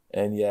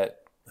 and yet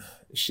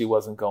she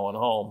wasn't going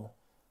home.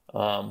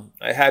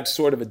 I had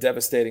sort of a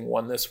devastating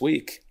one this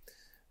week.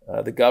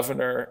 The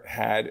governor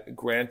had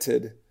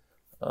granted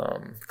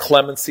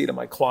clemency to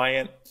my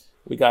client.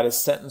 We got his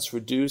sentence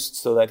reduced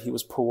so that he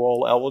was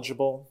parole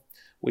eligible.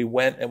 We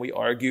went and we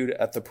argued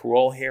at the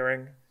parole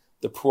hearing.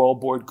 The parole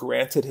board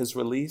granted his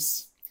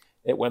release.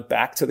 It went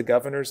back to the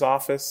governor's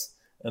office,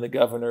 and the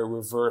governor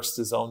reversed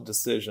his own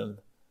decision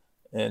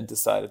and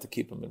decided to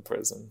keep him in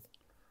prison.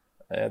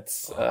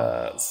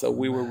 So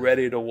we were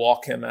ready to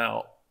walk him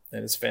out,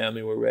 and his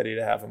family were ready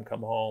to have him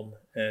come home.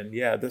 And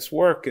yeah, this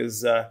work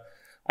is, I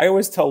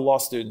always tell law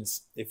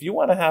students, if you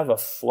want to have a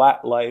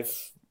flat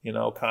life,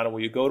 kind of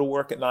where you go to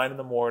work at 9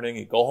 a.m,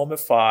 you go home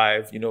at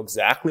 5, you know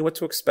exactly what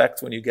to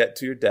expect when you get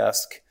to your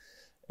desk,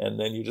 and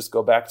then you just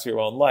go back to your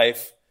own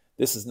life,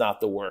 this is not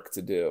the work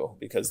to do,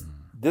 because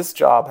this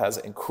job has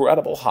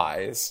incredible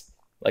highs,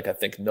 like I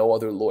think no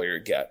other lawyer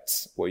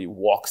gets, where you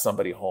walk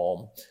somebody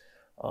home.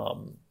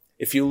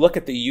 If you look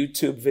at the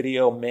YouTube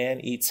video, Man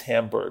Eats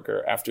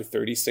Hamburger after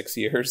 36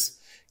 years,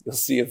 you'll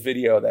see a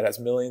video that has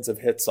millions of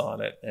hits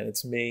on it. And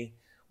it's me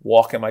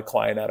walking my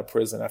client out of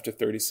prison after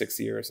 36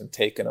 years and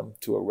taking him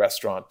to a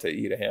restaurant to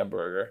eat a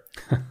hamburger.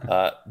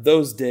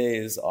 Those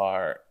days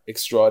are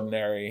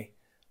extraordinary.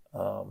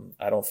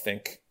 I don't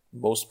think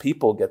most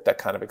people get that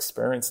kind of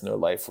experience in their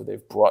life where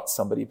they've brought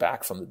somebody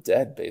back from the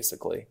dead,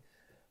 basically.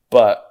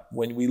 But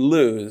when we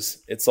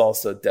lose, it's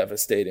also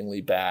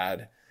devastatingly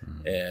bad.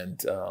 And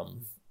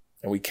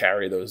we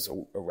carry those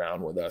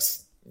around with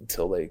us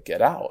until they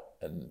get out.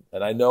 And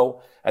I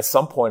know at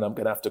some point I'm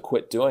going to have to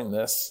quit doing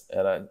this,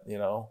 and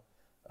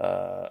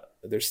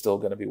there's still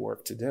going to be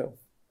work to do.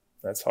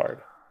 That's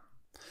hard.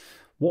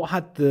 What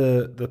had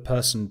the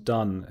person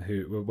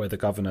done where the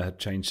governor had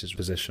changed his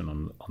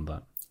position on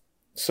that?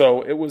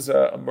 So it was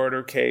a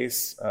murder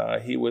case.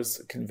 He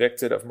was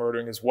convicted of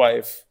murdering his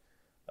wife.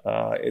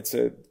 It's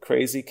a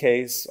crazy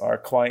case. Our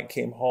client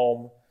came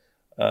home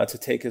to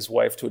take his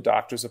wife to a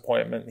doctor's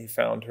appointment. He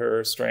found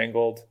her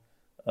strangled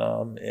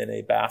in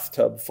a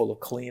bathtub full of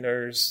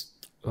cleaners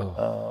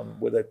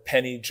with a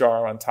penny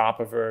jar on top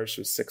of her.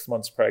 She was 6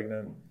 months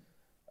pregnant.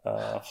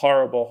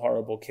 Horrible,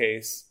 horrible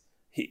case.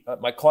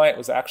 My client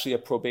was actually a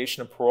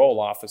probation and parole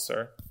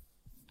officer,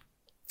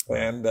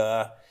 and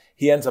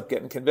he ends up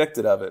getting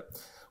convicted of it.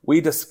 We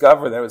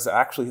discovered that it was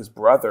actually his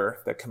brother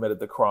that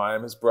committed the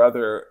crime. His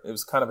brother, it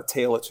was kind of a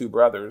tale of two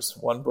brothers.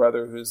 One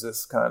brother who's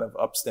this kind of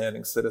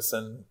upstanding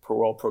citizen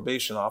parole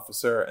probation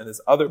officer, and his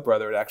other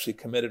brother had actually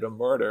committed a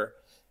murder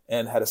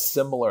and had a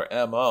similar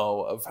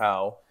MO of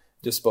how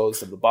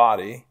disposed of the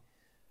body.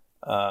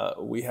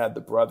 We had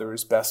the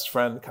brother's best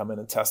friend come in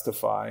and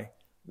testify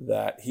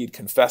that he'd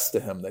confessed to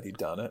him that he'd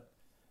done it.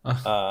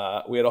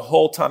 We had a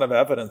whole ton of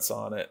evidence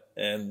on it,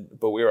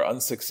 but we were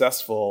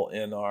unsuccessful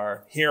in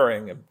our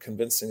hearing and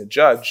convincing a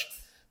judge.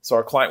 So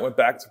our client went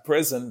back to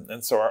prison,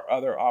 and so our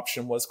other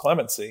option was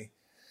clemency.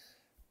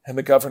 And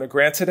the governor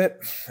granted it,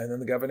 and then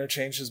the governor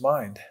changed his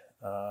mind.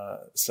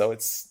 So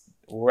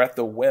we're at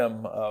the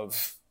whim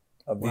of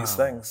these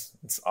things.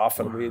 It's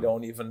often we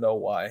don't even know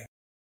why.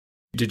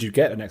 Did you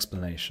get an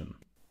explanation?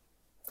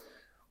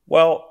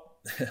 Well,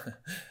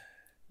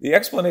 the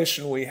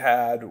explanation we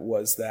had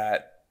was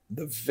that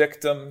the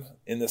victim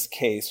in this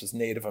case was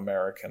Native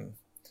American,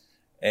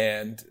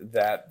 and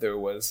that there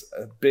was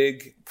a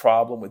big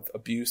problem with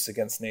abuse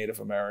against Native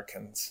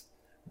Americans.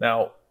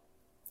 Now,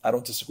 I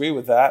don't disagree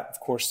with that. Of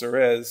course there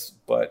is,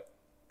 but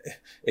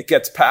it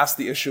gets past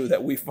the issue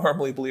that we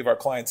firmly believe our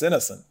client's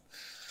innocent.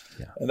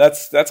 Yeah. And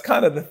that's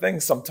kind of the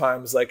thing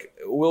sometimes. Like,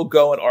 we'll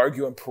go and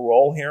argue in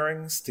parole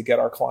hearings to get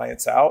our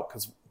clients out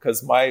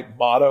because my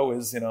motto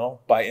is,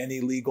 by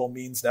any legal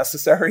means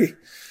necessary.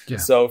 Yeah.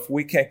 So if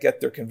we can't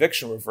get their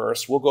conviction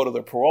reversed, we'll go to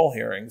their parole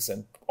hearings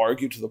and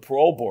argue to the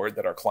parole board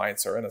that our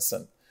clients are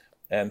innocent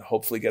and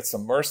hopefully get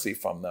some mercy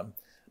from them.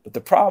 But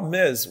the problem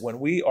is when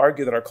we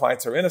argue that our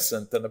clients are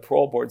innocent, then the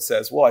parole board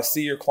says, well, I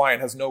see your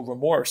client has no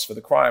remorse for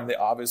the crime they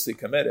obviously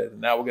committed, and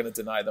now we're going to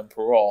deny them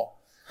parole.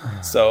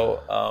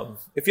 So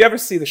if you ever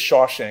see The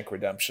Shawshank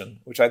Redemption,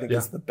 which I think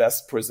is the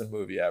best prison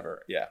movie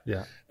ever,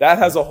 that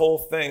has a whole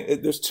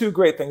thing. There's two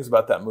great things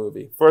about that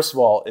movie. First of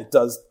all, it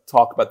does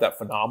talk about that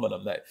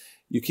phenomenon that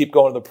you keep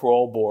going to the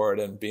parole board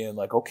and being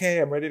like, okay,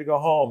 I'm ready to go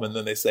home. And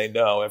then they say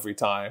no every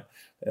time.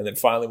 And then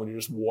finally, when you're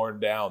just worn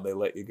down, they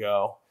let you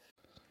go.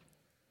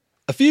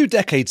 A few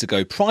decades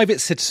ago,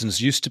 private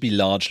citizens used to be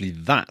largely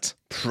that,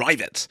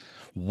 private.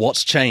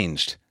 What's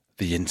changed?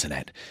 The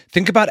internet.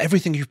 Think about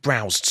everything you've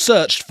browsed,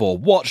 searched for,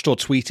 watched or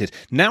tweeted.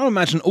 Now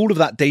imagine all of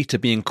that data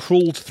being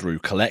crawled through,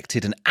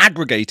 collected and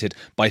aggregated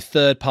by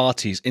third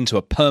parties into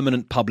a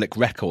permanent public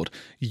record.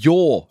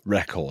 Your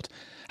record.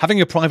 Having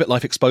your private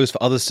life exposed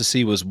for others to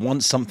see was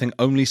once something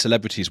only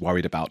celebrities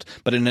worried about.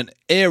 But in an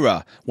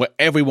era where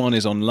everyone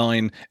is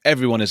online,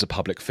 everyone is a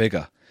public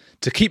figure.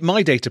 To keep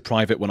my data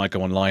private when I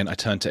go online, I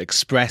turn to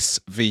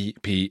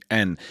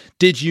ExpressVPN.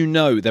 Did you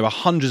know there are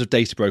hundreds of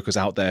data brokers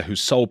out there whose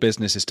sole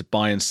business is to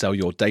buy and sell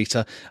your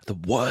data? The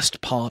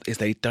worst part is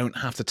they don't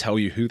have to tell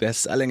you who they're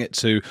selling it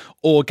to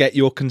or get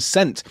your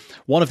consent.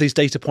 One of these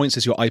data points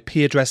is your IP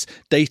address.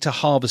 Data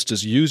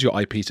harvesters use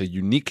your IP to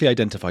uniquely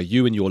identify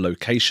you and your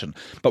location.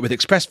 But with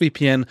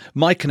ExpressVPN,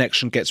 my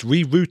connection gets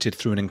rerouted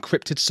through an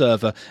encrypted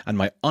server and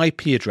my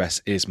IP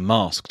address is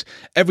masked.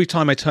 Every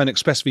time I turn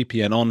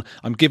ExpressVPN on,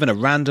 I'm given a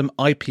random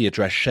IP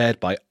address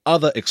shared by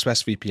other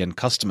ExpressVPN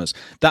customers.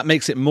 That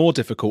makes it more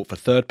difficult for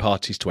third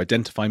parties to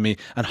identify me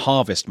and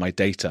harvest my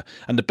data.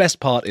 And the best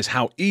part is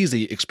how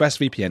easy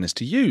ExpressVPN is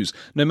to use.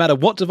 No matter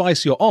what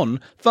device you're on,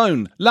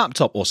 phone,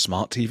 laptop or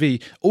smart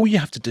TV, all you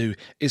have to do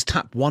is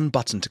tap one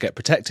button to get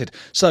protected.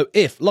 So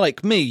if,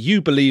 like me,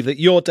 you believe that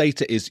your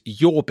data is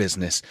your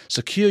business,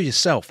 secure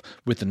yourself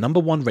with the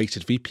 #1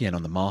 rated VPN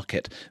on the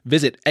market.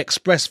 Visit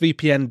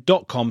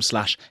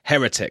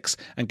expressvpn.com/heretics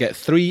and get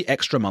 3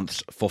 extra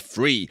months for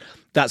free.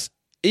 That's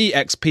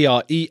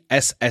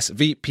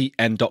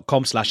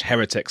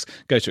expressvpn.com/heretics.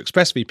 Go to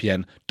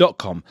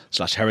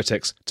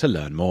expressvpn.com/heretics to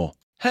learn more.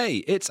 Hey,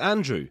 it's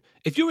Andrew.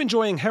 If you're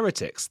enjoying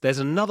Heretics, there's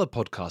another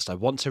podcast I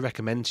want to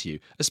recommend to you,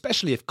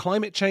 especially if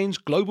climate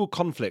change, global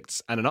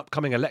conflicts, and an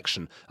upcoming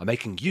election are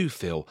making you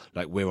feel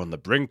like we're on the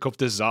brink of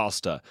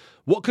disaster.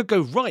 What Could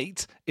Go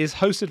Right is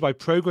hosted by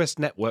Progress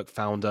Network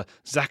founder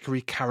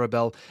Zachary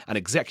Karabell and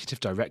executive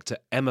director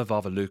Emma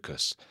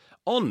Varvaloucas.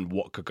 On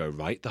What Could Go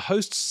Right, the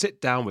hosts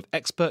sit down with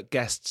expert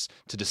guests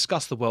to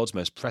discuss the world's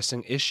most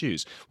pressing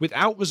issues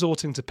without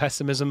resorting to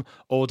pessimism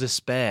or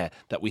despair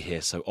that we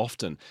hear so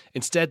often.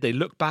 Instead, they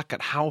look back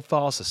at how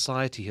far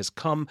society has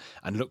come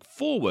and look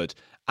forward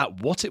at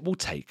what it will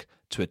take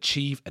to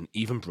achieve an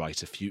even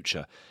brighter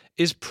future.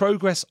 Is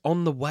progress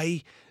on the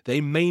way?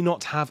 They may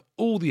not have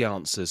all the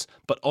answers,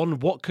 but on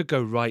What Could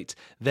Go Right,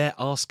 they're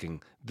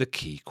asking the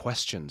key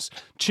questions.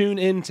 Tune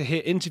in to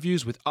hear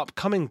interviews with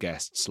upcoming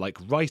guests like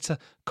writer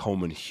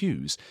Coleman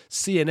Hughes,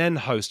 CNN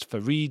host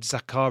Fareed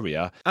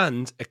Zakaria,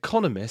 and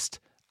economist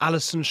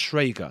Alison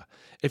Schrager.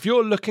 If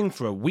you're looking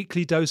for a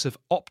weekly dose of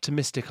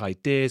optimistic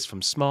ideas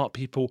from smart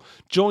people,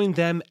 join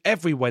them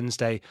every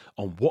Wednesday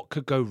on What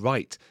Could Go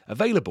Right,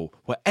 available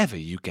wherever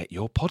you get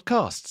your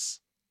podcasts.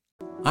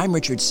 I'm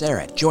Richard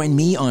Serrett. Join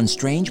me on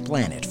Strange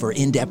Planet for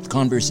in-depth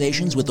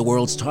conversations with the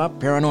world's top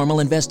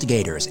paranormal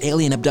investigators,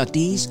 alien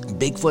abductees,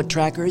 Bigfoot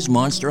trackers,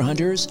 monster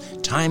hunters,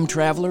 time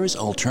travelers,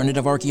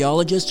 alternative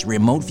archaeologists,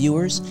 remote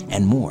viewers,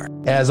 and more.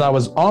 As I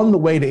was on the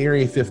way to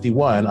Area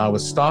 51, I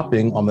was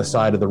stopping on the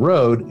side of the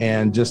road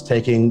and just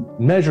taking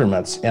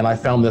measurements. And I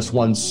found this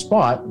one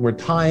spot where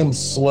time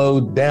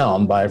slowed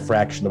down by a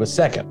fraction of a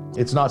second.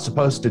 It's not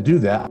supposed to do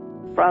that.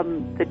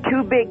 From the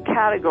two big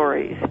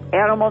categories,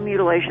 animal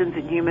mutilations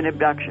and human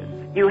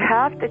abductions, you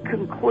have to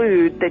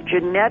conclude that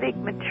genetic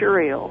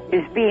material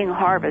is being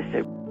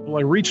harvested. Well,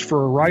 I reached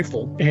for a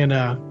rifle and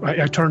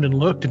I turned and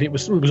looked, and it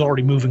was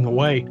already moving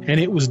away,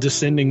 and it was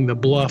descending the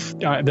bluff.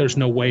 There's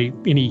no way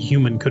any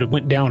human could have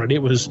went down it. It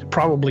was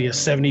probably a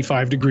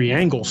 75-degree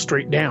angle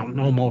straight down,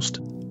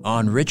 almost.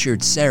 On Richard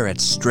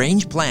Serrett's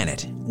Strange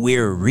Planet,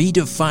 we're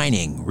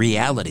redefining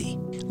reality.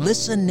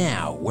 Listen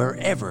now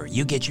wherever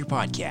you get your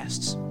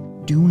podcasts.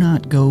 Do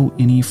not go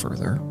any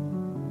further.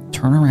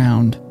 Turn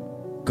around.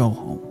 Go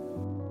home.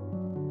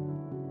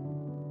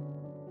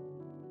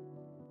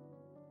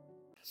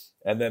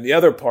 And then the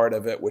other part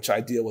of it, which I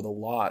deal with a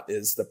lot,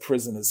 is the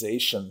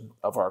prisonization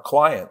of our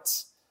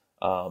clients.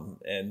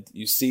 And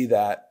you see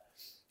that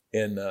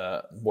in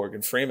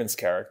Morgan Freeman's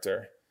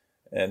character.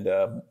 And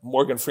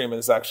Morgan Freeman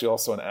is actually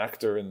also an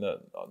actor in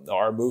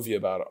our movie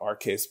about our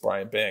case,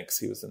 Brian Banks.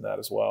 He was in that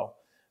as well.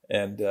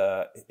 And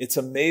it's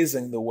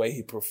amazing the way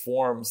he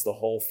performs the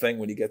whole thing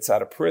when he gets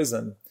out of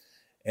prison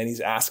and he's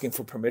asking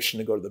for permission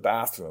to go to the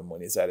bathroom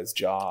when he's at his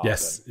job.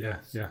 Yes, and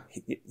yeah.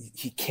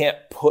 He can't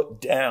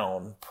put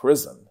down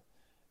prison.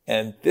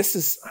 And this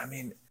is,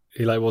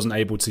 he wasn't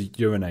able to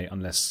urinate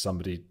unless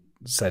somebody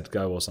said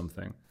go or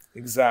something.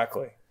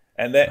 Exactly.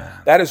 And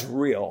that is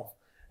real.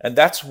 And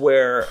that's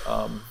where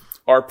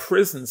our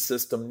prison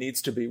system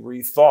needs to be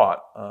rethought.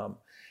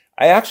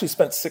 I actually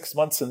spent 6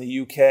 months in the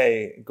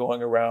UK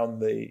going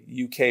around the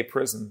UK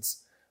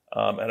prisons,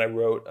 and I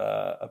wrote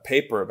a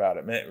paper about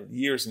it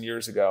years and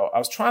years ago. I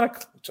was trying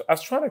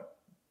to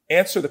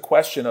answer the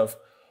question of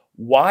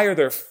why are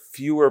there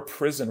fewer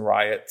prison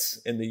riots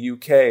in the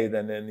UK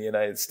than in the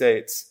United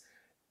States,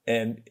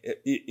 and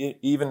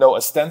even though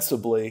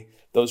ostensibly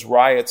those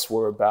riots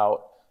were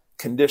about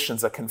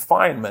conditions of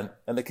confinement,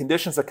 and the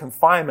conditions of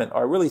confinement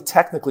are really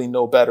technically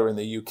no better in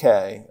the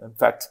UK. In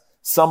fact,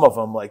 some of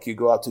them, like you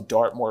go out to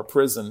Dartmoor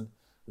Prison,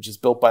 which is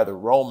built by the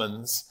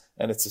Romans,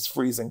 and it's this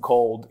freezing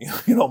cold,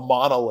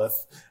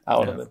 monolith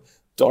out in the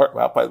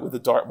with the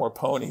Dartmoor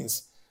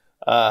ponies.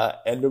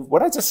 And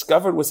what I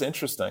discovered was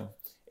interesting.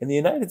 In the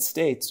United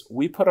States,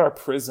 we put our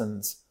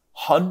prisons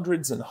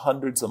hundreds and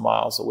hundreds of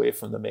miles away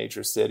from the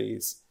major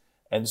cities.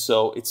 And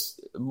so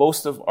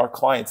most of our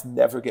clients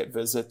never get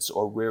visits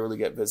or rarely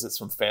get visits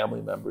from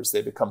family members.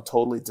 They become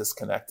totally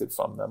disconnected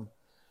from them.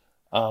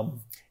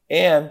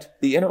 And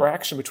the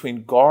interaction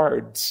between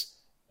guards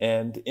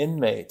and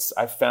inmates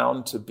I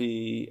found to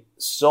be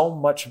so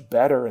much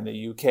better in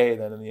the UK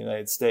than in the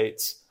United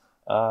States.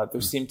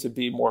 There seemed to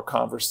be more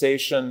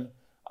conversation.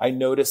 I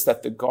noticed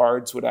that the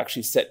guards would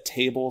actually set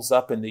tables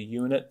up in the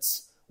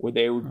units where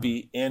they would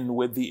be in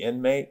with the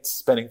inmates,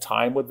 spending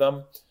time with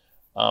them.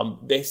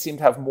 They seem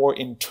to have more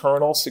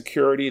internal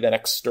security than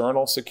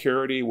external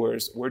security,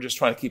 whereas we're just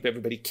trying to keep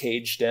everybody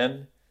caged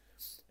in.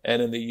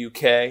 And in the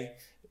UK,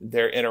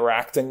 they're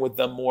interacting with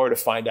them more to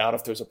find out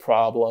if there's a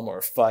problem or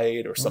a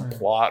fight or some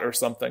plot or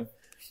something.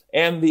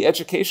 And the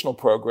educational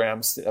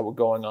programs that were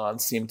going on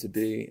seem to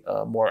be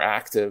more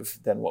active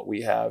than what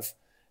we have.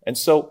 And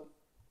so,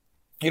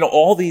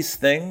 all these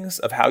things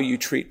of how you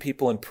treat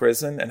people in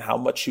prison and how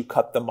much you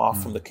cut them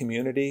off from the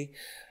community,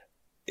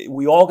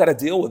 we all got to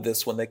deal with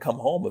this when they come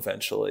home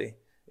eventually,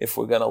 if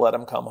we're going to let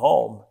them come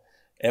home.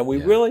 And we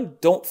really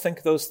don't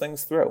think those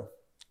things through.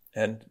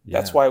 And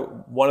that's why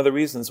one of the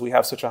reasons we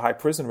have such a high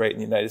prison rate in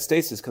the United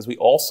States is because we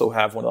also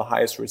have one of the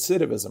highest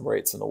recidivism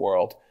rates in the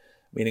world,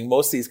 meaning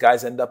most of these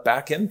guys end up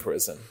back in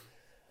prison.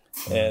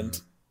 And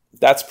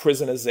that's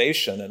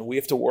prisonization. And we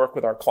have to work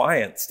with our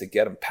clients to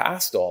get them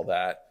past all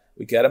that.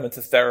 We get them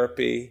into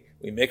therapy.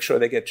 We make sure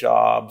they get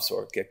jobs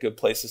or get good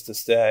places to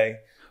stay.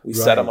 We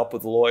set them up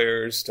with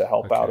lawyers to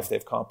help out if they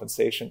have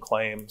compensation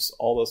claims,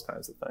 all those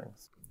kinds of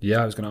things.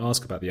 Yeah, I was going to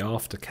ask about the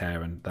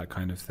aftercare and that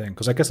kind of thing.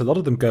 Because I guess a lot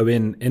of them go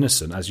in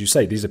innocent. As you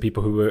say, these are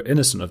people who were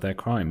innocent of their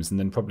crimes and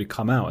then probably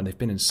come out and they've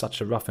been in such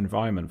a rough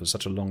environment for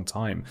such a long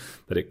time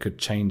that it could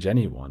change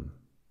anyone.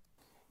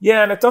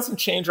 Yeah, and it doesn't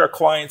change our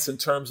clients in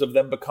terms of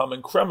them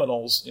becoming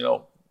criminals.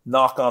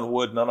 Knock on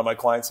wood, none of my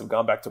clients have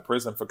gone back to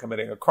prison for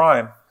committing a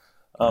crime.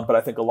 But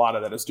I think a lot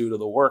of that is due to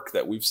the work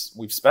that we've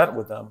spent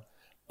with them.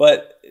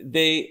 But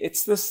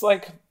it's this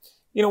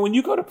when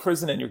you go to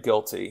prison and you're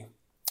guilty,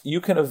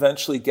 you can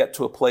eventually get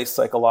to a place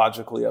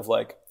psychologically of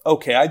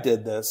okay, I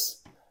did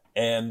this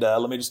and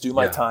let me just do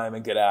my time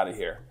and get out of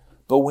here.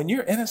 But when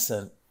you're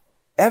innocent,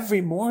 every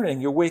morning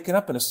you're waking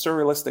up in a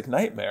surrealistic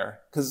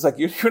nightmare because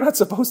it's you're not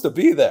supposed to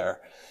be there.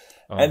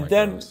 And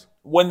then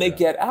when they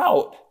get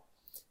out,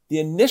 the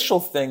initial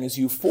thing is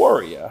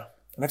euphoria.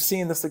 And I've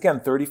seen this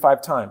again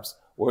 35 times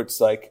where it's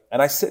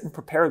and I sit and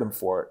prepare them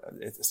for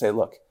it. I say,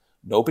 look,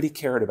 nobody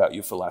cared about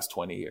you for the last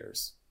 20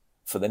 years.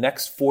 For the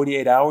next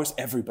 48 hours,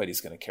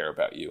 everybody's going to care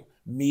about you.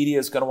 Media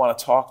is going to want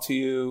to talk to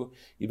you.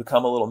 You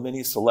become a little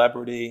mini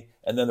celebrity,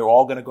 and then they're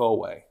all going to go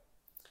away.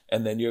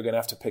 And then you're going to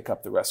have to pick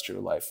up the rest of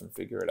your life and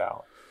figure it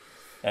out.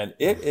 And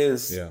it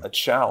is a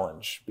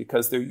challenge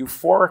because they're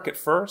euphoric at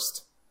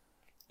first,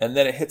 and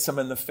then it hits them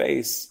in the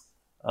face.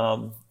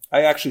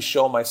 I actually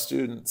show my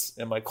students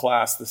in my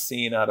class the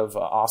scene out of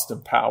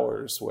Austin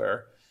Powers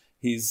where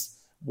he's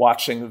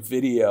watching a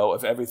video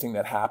of everything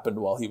that happened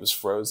while he was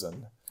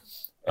frozen.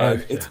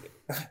 And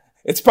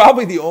it's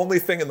probably the only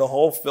thing in the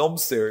whole film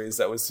series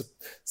that was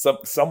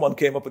someone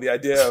came up with the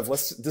idea of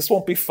this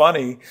won't be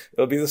funny.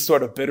 It'll be this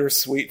sort of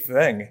bittersweet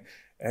thing.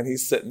 And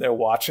he's sitting there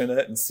watching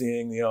it and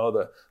seeing,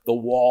 the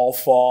wall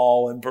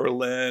fall in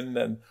Berlin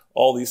and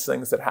all these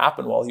things that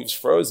happened while he was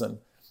frozen.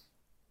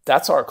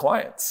 That's our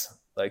clients.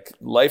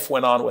 Life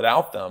went on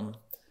without them.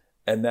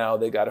 And now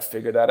they got to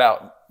figure that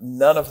out.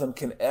 None of them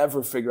can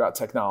ever figure out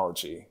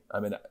technology. I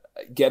mean,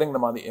 getting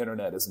them on the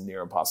internet is a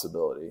near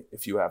impossibility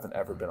if you haven't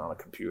ever been on a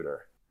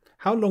computer.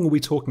 How long are we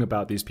talking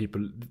about these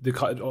people,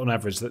 on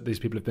average, that these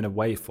people have been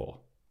away for?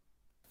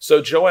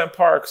 So Joanne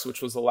Parks,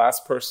 which was the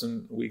last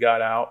person we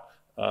got out,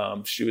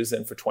 she was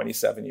in for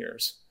 27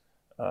 years.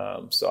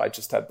 So I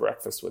just had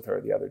breakfast with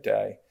her the other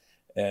day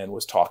and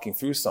was talking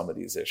through some of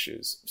these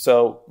issues.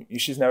 So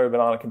she's never been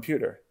on a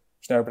computer.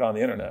 She's never been on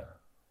the internet.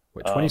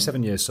 Wait,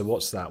 27 years. So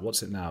what's that?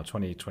 What's it now?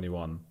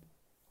 2021.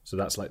 So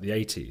that's like the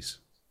 80s.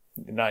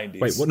 90s.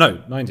 Wait, what? No,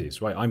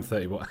 90s. Right, I'm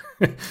 31.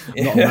 I'm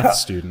not a math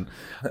student.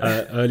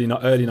 Early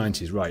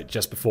 90s, right?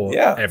 Just before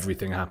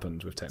everything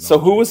happened with technology. So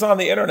who was on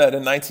the internet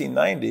in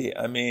 1990?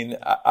 I mean,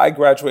 I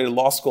graduated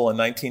law school in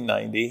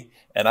 1990,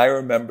 and I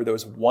remember there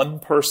was one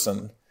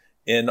person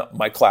in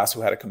my class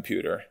who had a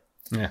computer.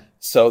 Yeah.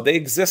 So they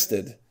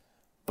existed,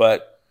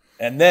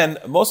 and then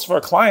most of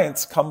our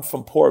clients come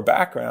from poor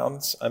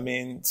backgrounds. I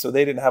mean, so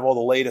they didn't have all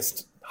the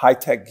latest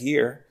high-tech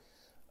gear.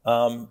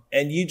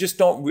 And you just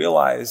don't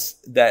realize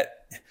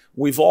that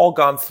we've all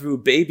gone through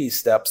baby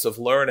steps of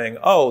learning,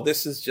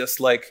 this is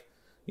just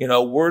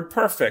Word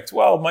Perfect.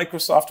 Well,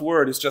 Microsoft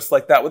Word is just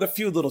like that with a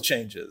few little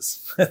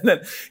changes. And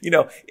then,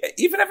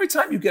 even every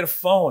time you get a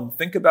phone,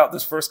 think about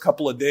this first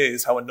couple of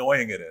days, how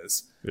annoying it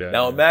is.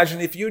 Now imagine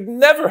if you'd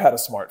never had a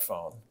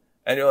smartphone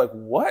and you're like,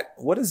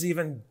 what does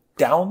even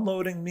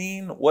downloading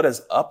mean? What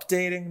does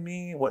updating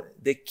mean?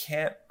 They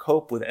can't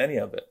cope with any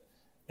of it.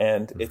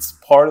 And it's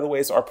part of the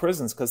ways our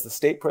prisons, because the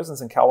state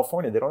prisons in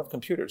California, they don't have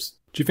computers.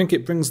 Do you think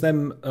it brings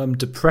them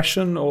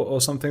depression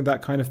or something,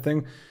 that kind of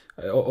thing?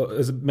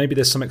 Or maybe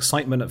there's some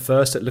excitement at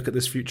first at look at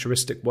this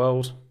futuristic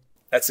world?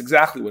 That's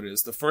exactly what it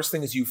is. The first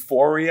thing is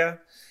euphoria.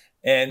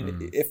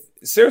 And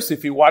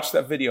if you watch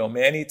that video,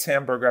 Manny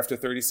Tamberger, after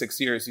 36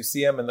 years, you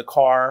see him in the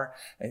car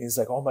and he's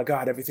like, oh my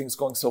God, everything's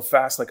going so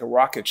fast like a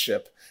rocket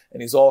ship.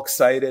 And he's all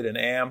excited and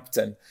amped.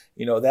 And,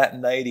 that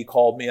night he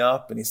called me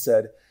up and he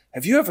said,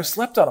 have you ever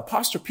slept on a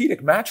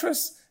Posturepedic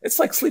mattress? It's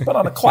like sleeping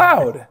on a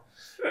cloud.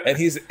 And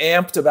he's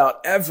amped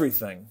about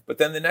everything. But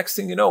then the next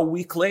thing you know, a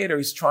week later,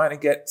 he's trying to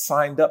get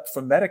signed up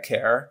for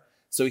Medicare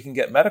so he can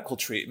get medical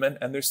treatment.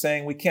 And they're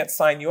saying, we can't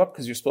sign you up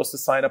because you're supposed to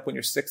sign up when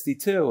you're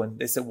 62. And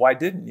they said, why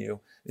didn't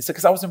you? They said,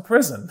 because I was in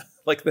prison.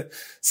 The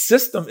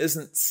system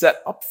isn't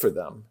set up for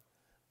them.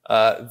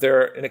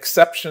 They're an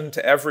exception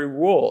to every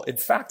rule. In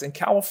fact, in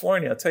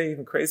California, I'll tell you an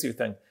even crazier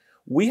thing.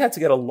 We had to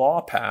get a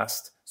law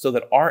passed so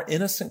that our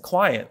innocent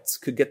clients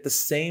could get the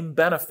same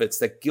benefits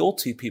that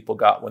guilty people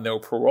got when they were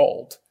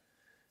paroled.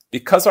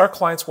 Because our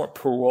clients weren't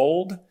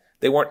paroled,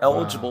 they weren't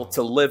eligible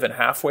to live in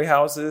halfway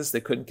houses. They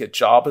couldn't get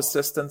job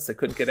assistance. They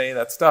couldn't get any of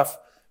that stuff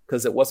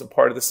because it wasn't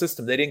part of the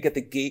system. They didn't get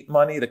the gate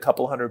money, the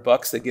couple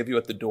 $100 they give you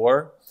at the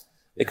door.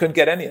 They couldn't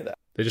get any of that.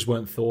 They just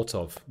weren't thought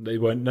of. They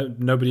weren't,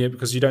 nobody,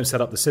 because you don't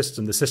set up the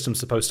system. The system's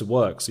supposed to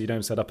work, so you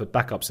don't set up a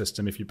backup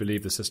system if you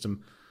believe the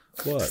system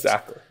works.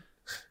 Exactly.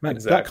 Man,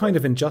 that kind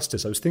of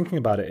injustice, I was thinking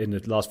about it in the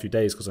last few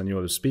days because I knew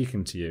I was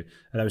speaking to you,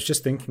 and I was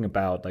just thinking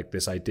about like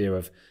this idea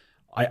of,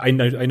 I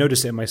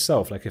notice it in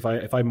myself. Like if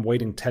I'm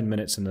waiting 10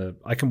 minutes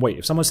I can wait.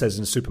 If someone says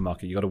in a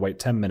supermarket, you got to wait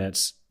 10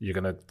 minutes, you're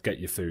going to get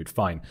your food,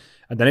 fine.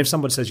 And then if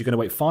someone says you're going to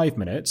wait 5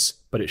 minutes,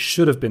 but it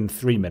should have been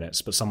 3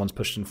 minutes, but someone's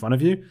pushed in front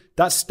of you,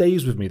 that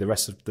stays with me the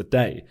rest of the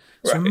day.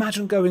 So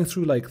imagine going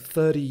through like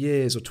 30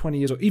 years or 20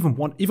 years or even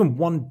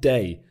one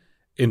day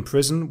in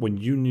prison when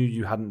you knew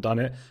you hadn't done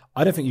it.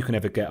 I don't think you can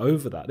ever get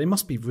over that. They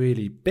must be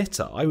really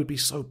bitter. I would be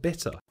so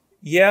bitter.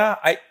 Yeah,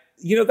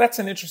 that's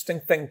an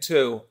interesting thing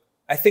too.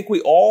 I think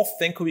we all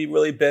think we'd be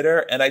really bitter,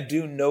 and I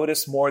do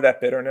notice more of that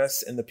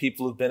bitterness in the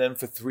people who've been in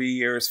for 3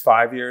 years,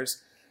 5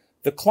 years.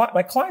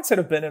 My clients that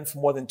have been in for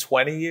more than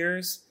 20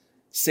 years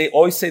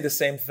always say the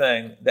same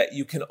thing, that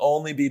you can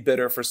only be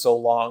bitter for so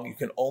long, you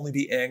can only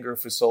be angry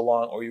for so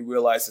long, or you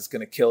realize it's going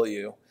to kill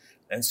you,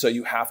 and so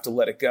you have to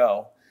let it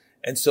go.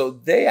 And so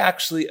they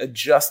actually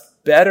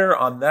adjust better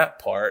on that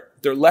part.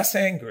 They're less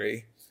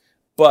angry,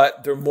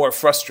 but they're more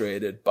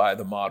frustrated by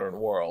the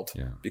modern world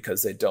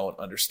because they don't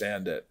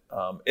understand it.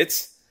 I've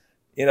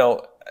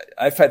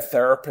had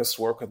therapists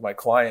work with my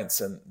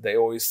clients, and they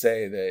always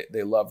say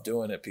they love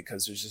doing it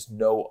because there's just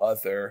no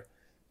other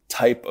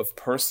type of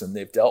person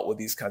they've dealt with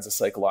these kinds of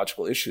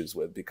psychological issues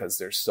with, because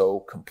they're so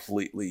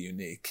completely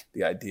unique.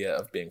 The idea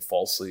of being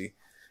falsely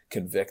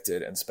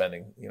convicted and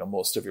spending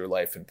most of your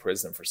life in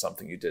prison for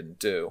something you didn't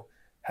do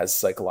has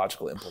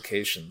psychological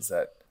implications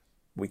that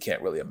we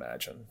can't really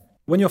imagine.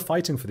 When you're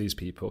fighting for these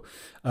people,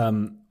 I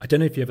don't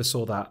know if you ever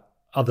saw that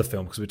other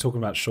film, because we were talking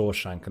about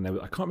Shawshank, and I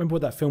can't remember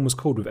what that film was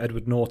called, with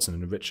Edward Norton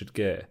and Richard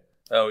Gere.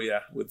 Oh yeah,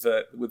 with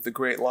the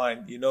great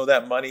line,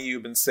 that money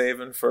you've been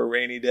saving for a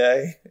rainy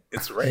day,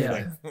 it's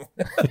raining.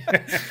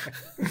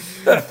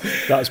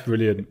 That's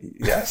brilliant.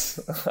 Yes,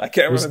 I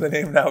can't remember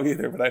the name now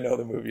either, but I know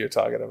the movie you're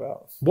talking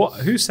about.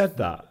 What? Who said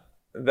that?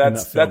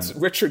 That's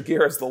Richard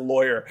Gere as the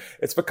lawyer.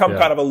 It's become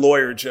kind of a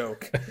lawyer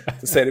joke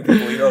to say to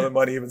people, the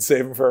money you've been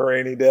saving for a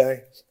rainy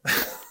day.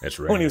 It's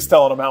when he was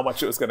telling them how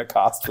much it was going to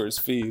cost for his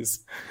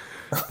fees.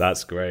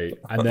 That's great.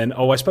 And then,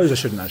 I suppose I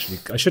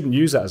shouldn't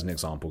use that as an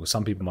example, because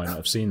some people might not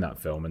have seen that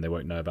film and they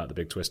won't know about the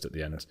big twist at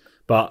the end.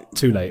 But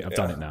too late, I've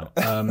done it now.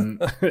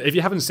 If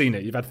you haven't seen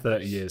it, you've had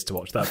 30 years to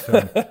watch that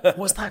film.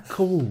 What's that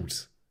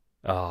called?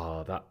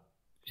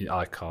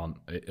 I can't.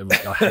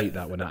 I hate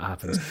that when that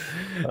happens.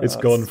 It's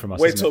gone from us.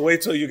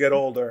 Wait till you get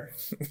older.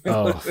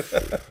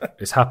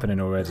 It's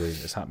happening already.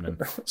 It's happening.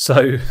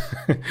 So,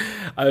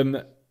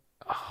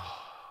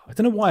 I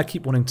don't know why I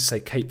keep wanting to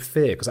say Cape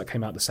Fear, because that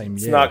came out the same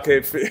year. It's not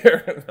Cape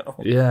Fear. No.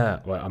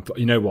 Yeah. Well,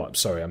 you know what? I'm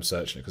sorry. I'm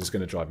searching it because it's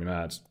going to drive me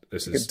mad.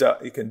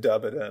 You can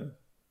dub it in.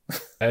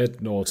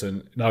 Ed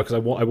Norton. No, because I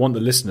want the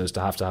listeners to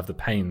have the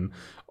pain.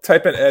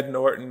 Type in Ed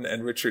Norton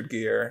and Richard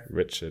Gere.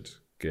 Richard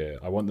Gere.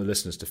 I want the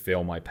listeners to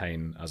feel my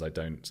pain as I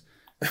don't.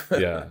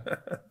 Yeah.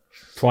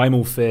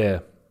 Primal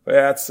Fear.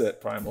 That's it.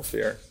 Primal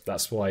Fear.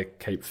 That's why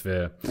Cape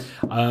Fear.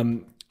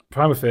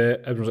 Primal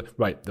Fear.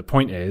 Right. The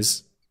point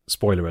is,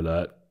 spoiler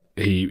alert,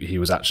 he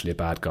was actually a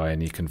bad guy,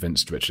 and he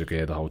convinced Richard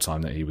Gere the whole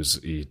time that he was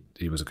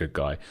a good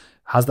guy.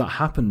 Has that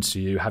happened to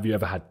you? Have you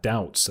ever had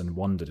doubts and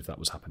wondered if that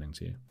was happening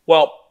to you?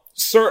 Well,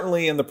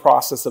 certainly in the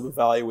process of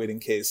evaluating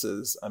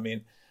cases. I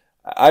mean,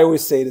 I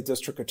always say to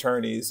district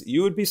attorneys,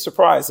 you would be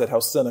surprised at how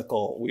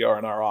cynical we are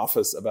in our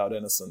office about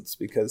innocence,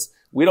 because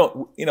we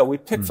don't, we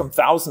pick from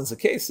thousands of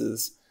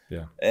cases,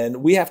 and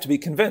we have to be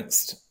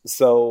convinced.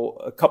 So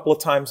a couple of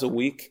times a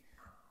week,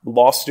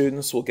 law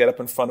students will get up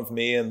in front of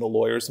me and the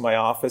lawyers in my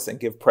office and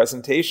give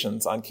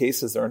presentations on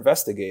cases they're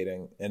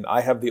investigating. And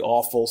I have the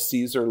awful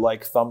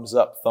Caesar-like thumbs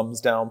up,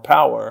 thumbs down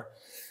power.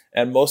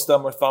 And most of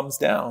them are thumbs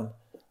down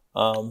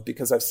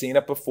because I've seen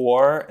it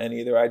before, and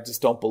either I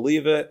just don't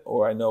believe it,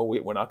 or I know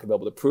we're not going to be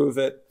able to prove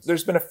it.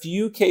 There's been a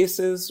few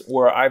cases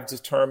where I've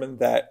determined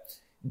that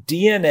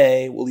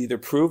DNA will either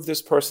prove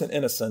this person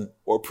innocent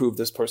or prove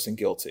this person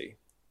guilty,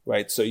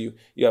 right? So you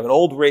have an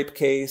old rape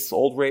case,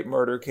 old rape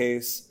murder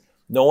case.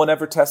 No one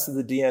ever tested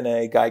the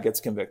DNA. Guy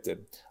gets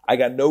convicted. I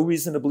got no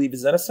reason to believe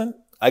he's innocent.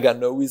 I got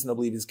no reason to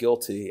believe he's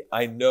guilty.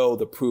 I know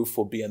the proof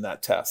will be in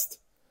that test.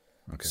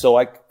 Okay. So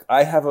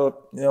I have a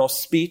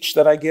speech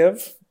that I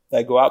give.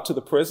 I go out to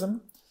the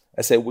prison.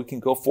 I say, we can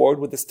go forward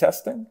with this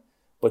testing,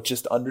 but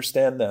just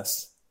understand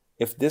this.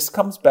 If this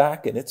comes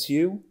back and it's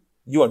you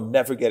are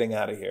never getting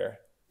out of here,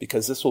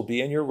 because this will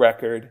be in your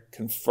record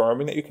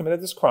confirming that you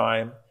committed this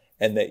crime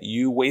and that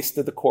you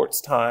wasted the court's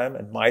time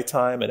and my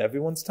time and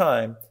everyone's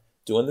time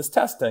doing this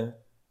testing,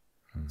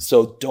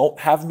 So don't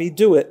have me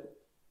do it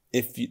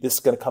if this is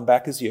going to come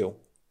back as you.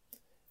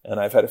 And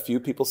I've had a few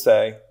people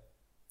say,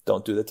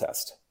 don't do the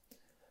test.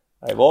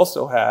 I've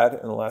also had,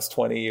 in the last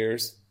 20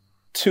 years,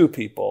 2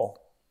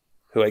 people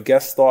who I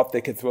guess thought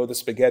they could throw the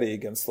spaghetti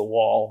against the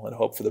wall and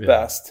hope for the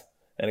best.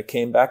 And it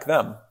came back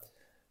them.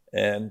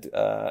 And,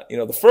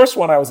 the first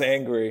one I was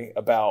angry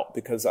about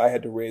because I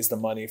had to raise the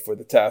money for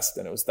the test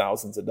and it was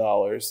thousands of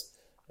dollars.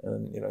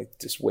 And, I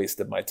just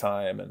wasted my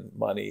time and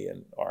money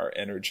and our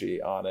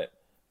energy on it.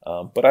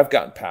 But I've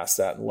gotten past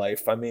that in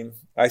life. I mean,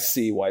 I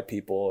see why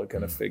people are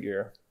going to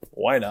figure,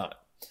 why not?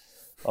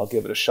 I'll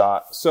give it a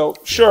shot. So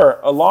sure,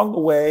 along the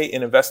way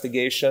in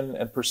investigation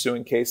and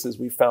pursuing cases,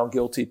 we found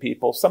guilty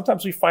people.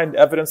 Sometimes we find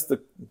evidence that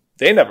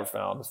they never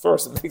found.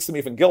 First, it makes them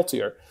even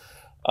guiltier.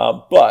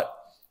 But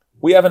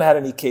we haven't had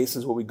any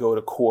cases where we go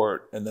to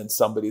court and then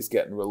somebody's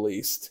getting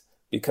released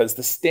because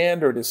the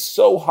standard is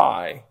so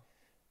high.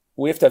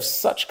 We have to have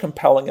such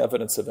compelling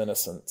evidence of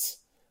innocence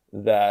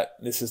that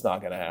this is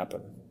not going to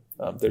happen.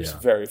 There's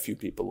very few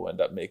people who end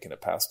up making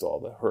it past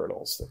all the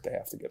hurdles that they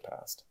have to get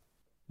past.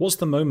 What's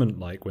the moment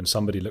like when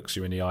somebody looks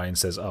you in the eye and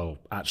says, oh,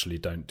 actually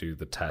don't do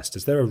the test?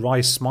 Is there a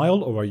wry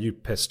smile or are you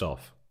pissed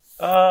off?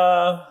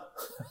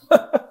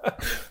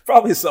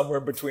 Probably somewhere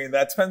in between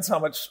that. Depends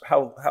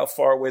how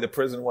far away the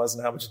prison was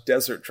and how much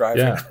desert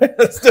driving I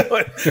was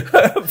doing.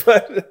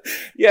 But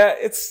yeah,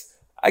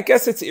 I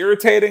guess it's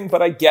irritating,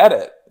 but I get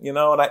it, and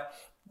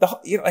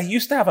I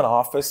used to have an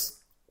office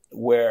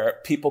where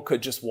people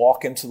could just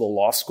walk into the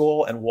law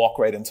school and walk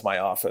right into my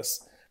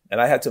office. And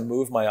I had to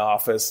move my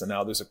office, and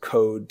now there's a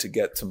code to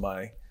get to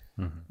my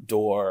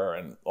door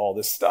and all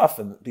this stuff.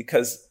 And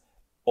because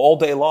all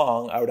day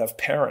long, I would have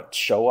parents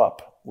show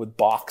up with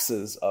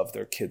boxes of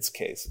their kids'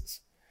 cases.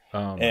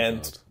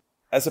 And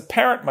as a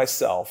parent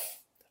myself,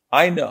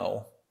 I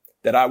know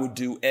that I would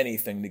do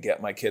anything to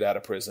get my kid out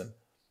of prison,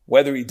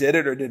 whether he did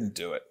it or didn't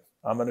do it.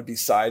 I'm going to be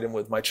siding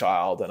with my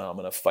child and I'm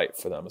going to fight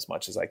for them as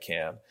much as I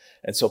can.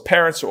 And so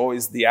parents are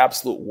always the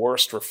absolute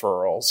worst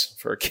referrals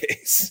for a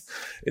case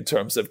in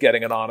terms of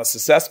getting an honest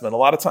assessment. A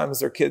lot of times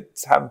their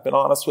kids haven't been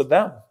honest with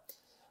them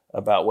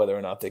about whether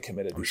or not they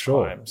committed these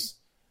crimes.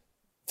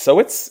 So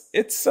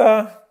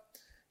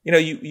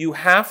you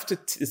have to,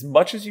 as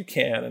much as you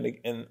can,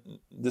 and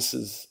this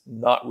is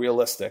not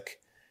realistic,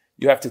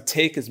 you have to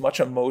take as much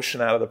emotion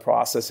out of the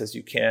process as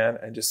you can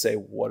and just say,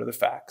 what are the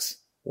facts?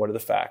 What are the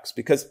facts?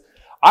 Because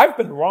I've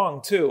been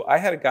wrong too. I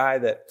had a guy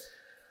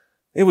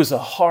it was a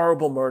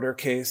horrible murder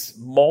case,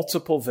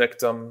 multiple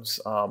victims.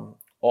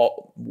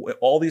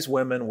 All these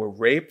women were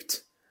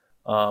raped,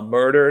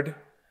 murdered,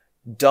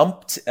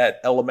 dumped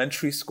at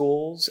elementary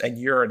schools, and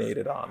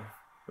urinated on.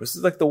 This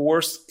is like the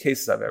worst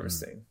cases I've ever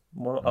seen,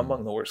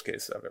 among the worst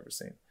cases I've ever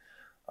seen.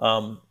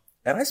 And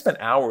I spent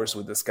hours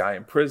with this guy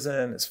in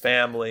prison, his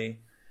family,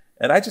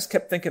 and I just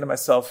kept thinking to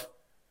myself,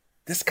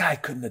 this guy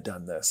couldn't have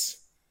done this.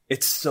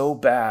 It's so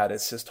bad.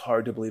 It's just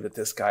hard to believe that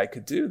this guy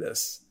could do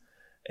this.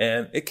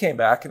 And it came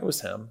back and it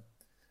was him.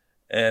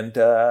 And,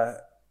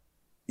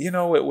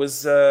 it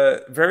was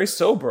very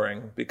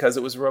sobering because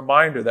it was a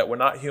reminder that we're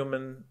not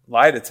human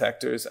lie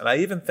detectors. And I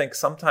even think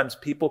sometimes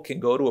people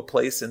can go to a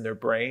place in their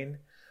brain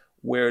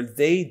where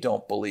they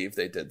don't believe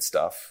they did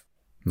stuff.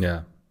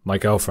 Yeah. My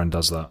girlfriend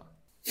does that.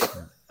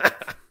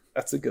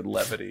 That's a good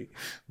levity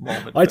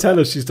moment. I tell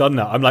her she's done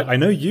that. I'm like, I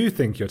know you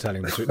think you're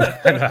telling the truth.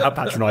 How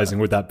patronizing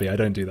would that be? I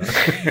don't do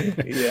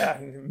that. Yeah,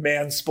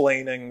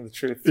 mansplaining the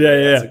truth. Yeah.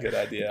 That's a good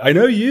idea. I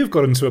know you've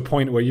gotten to a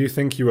point where you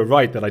think you were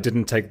right, that I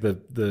didn't take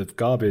the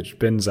garbage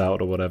bins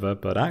out or whatever,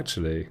 but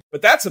actually...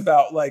 But that's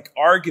about like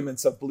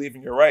arguments of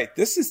believing you're right.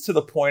 This is to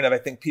the point of I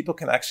think people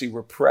can actually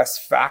repress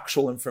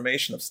factual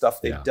information of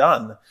stuff they've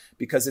done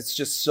because it's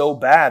just so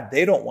bad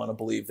they don't want to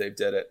believe they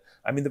did it.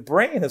 I mean, the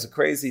brain is a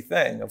crazy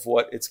thing of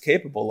what it's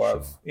capable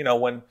of,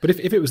 But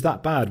if it was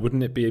that bad,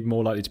 wouldn't it be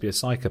more likely to be a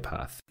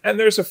psychopath? And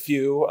there's a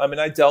few. I mean,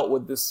 I dealt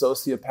with this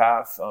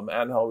sociopath,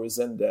 Angel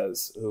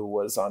Resendez, who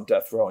was on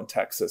death row in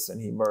Texas, and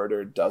he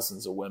murdered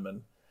dozens of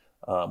women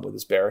with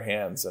his bare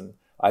hands. And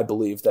I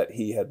believe that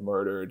he had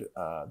murdered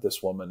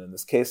this woman in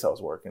this case I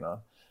was working on.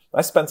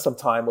 I spent some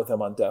time with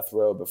him on death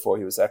row before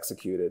he was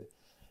executed.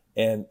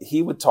 And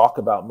he would talk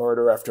about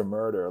murder after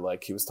murder,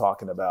 like he was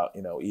talking about,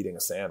 eating a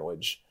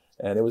sandwich.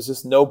 And it was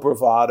just no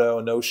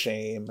bravado, no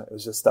shame. It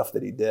was just stuff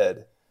that he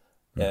did.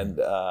 And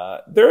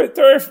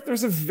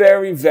there's a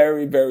very,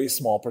 very, very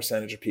small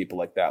percentage of people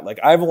like that. Like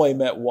I've only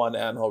met one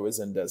Angel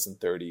Resendez in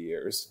 30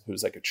 years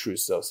who's like a true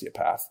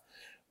sociopath.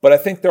 But I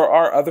think there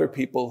are other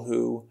people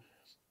who,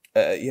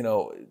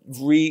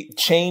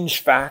 change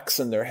facts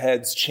in their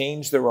heads,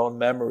 change their own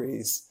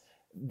memories.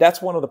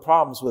 That's one of the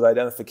problems with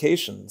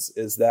identifications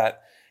is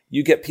that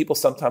you get people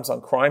sometimes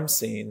on crime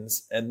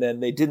scenes and then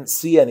they didn't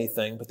see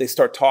anything, but they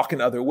start talking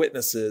to other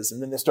witnesses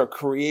and then they start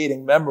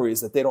creating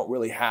memories that they don't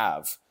really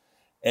have.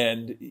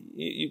 And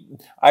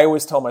I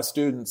always tell my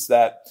students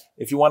that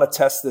if you want to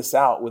test this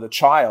out with a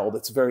child,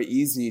 it's very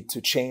easy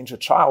to change a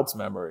child's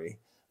memory.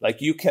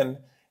 Like you can,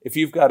 if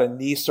you've got a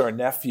niece or a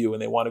nephew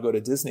and they want to go to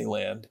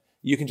Disneyland,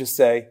 you can just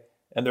say,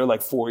 and they're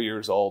like 4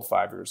 years old,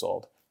 5 years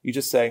old, you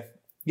just say,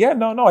 Yeah,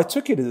 no, I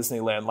took you to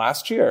Disneyland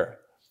last year.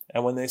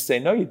 And when they say,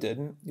 no, you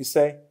didn't, you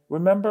say,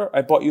 remember,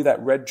 I bought you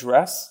that red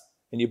dress,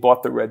 and you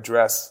bought the red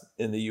dress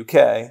in the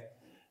UK.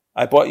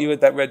 I bought you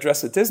that red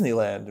dress at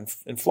Disneyland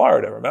in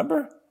Florida,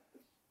 remember?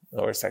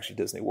 Or it's actually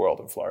Disney World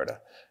in Florida.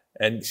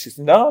 And she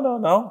said,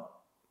 no,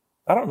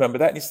 I don't remember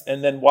that.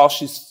 And then while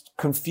she's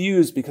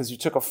confused because you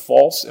took a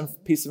false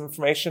piece of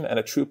information and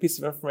a true piece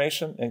of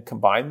information and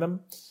combined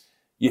them,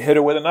 you hit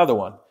her with another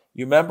one.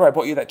 You remember I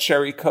bought you that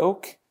cherry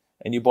Coke?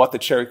 And you bought the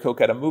cherry Coke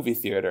at a movie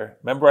theater.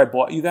 Remember I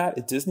bought you that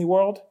at Disney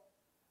World?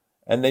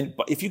 And then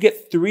if you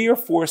get 3 or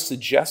 4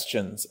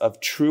 suggestions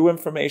of true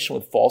information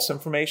with false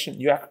information,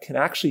 you can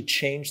actually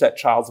change that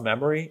child's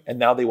memory, and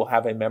now they will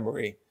have a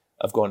memory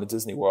of going to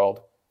Disney World.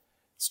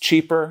 It's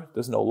cheaper.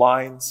 There's no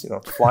lines. You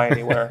don't have to fly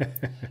anywhere.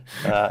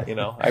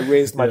 I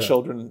raised my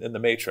children in the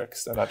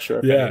Matrix. I'm not sure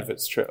if any of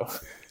it's true.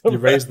 You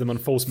raised them on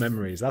false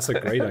memories. That's a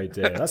great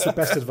idea. That's the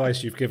best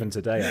advice you've given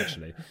today,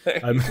 actually.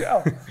 There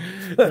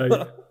you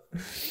go.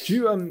 Do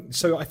you,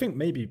 so I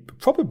think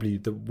probably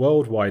the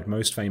worldwide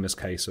most famous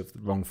case of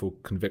wrongful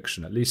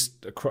conviction, at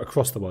least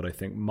across the world, I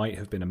think, might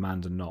have been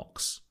Amanda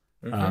Knox.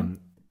 Mm-hmm.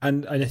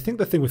 And I think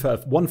the thing with her,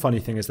 one funny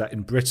thing is that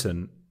in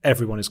Britain,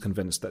 everyone is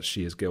convinced that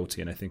she is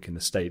guilty. And I think in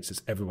the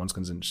States, everyone's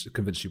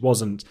convinced she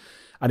wasn't.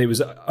 And it was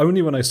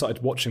only when I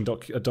started watching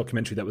a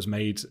documentary that was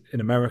made in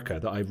America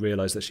that I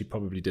realized that she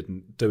probably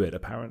didn't do it,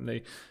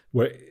 apparently,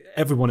 where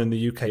everyone in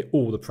the UK,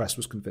 all the press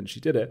was convinced she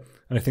did it.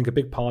 And I think a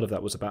big part of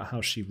that was about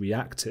how she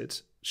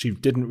reacted. She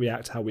didn't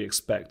react how we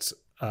expect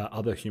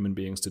other human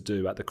beings to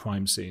do at the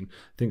crime scene.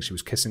 I think she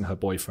was kissing her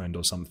boyfriend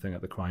or something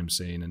at the crime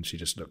scene, and she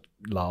just looked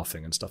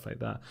laughing and stuff like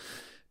that.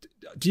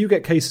 Do you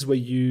get cases where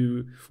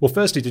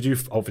firstly,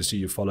 obviously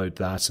you followed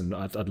that, and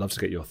I'd love to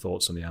get your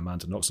thoughts on the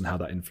Amanda Knox and how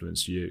that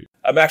influenced you.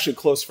 I'm actually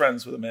close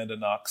friends with Amanda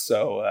Knox,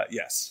 so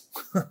yes.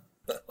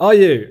 Are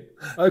you?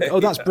 Oh,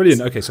 that's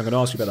brilliant. Okay, so I'm going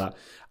to ask you about that.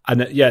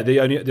 And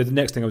the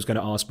next thing I was going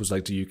to ask was,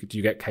 like, do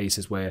you get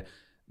cases where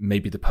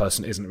maybe the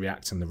person isn't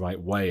reacting the right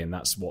way, and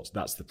that's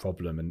the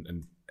problem,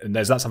 and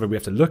there's that something we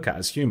have to look at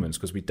as humans,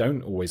 because we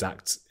don't always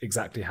act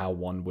exactly how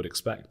one would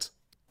expect.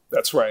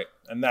 That's right.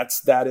 And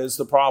that is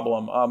the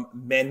problem.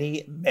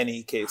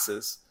 Many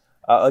cases.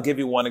 I'll give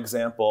you one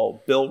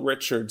example. Bill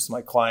Richards,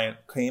 my client,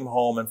 came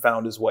home and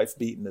found his wife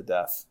beaten to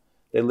death.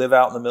 They live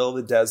out in the middle of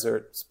the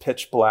desert. It's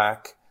pitch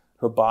black.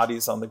 Her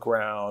body's on the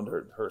ground.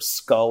 Her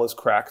skull is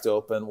cracked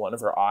open. One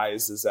of her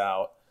eyes is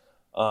out.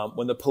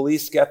 When the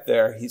police get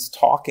there, he's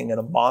talking in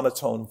a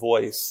monotone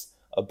voice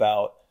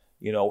about,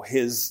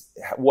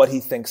 what he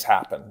thinks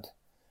happened.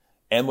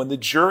 And when the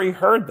jury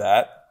heard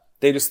that,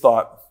 they just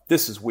thought,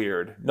 this is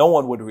weird. No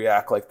one would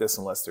react like this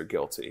unless they're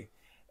guilty.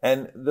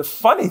 And the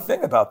funny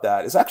thing about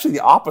that is actually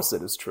the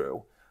opposite is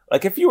true.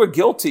 Like, if you were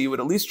guilty, you would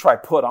at least try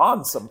put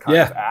on some kind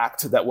of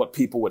act that what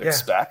people would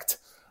expect.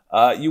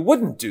 You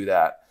wouldn't do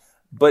that.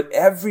 But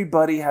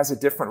everybody has a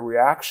different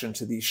reaction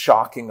to these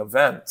shocking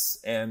events.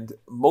 And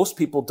most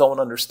people don't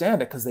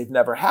understand it because they've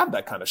never had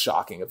that kind of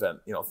shocking event,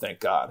 thank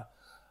God.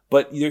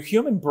 But your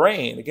human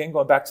brain, again,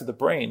 going back to the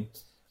brain,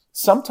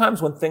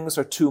 sometimes when things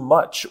are too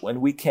much,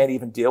 when we can't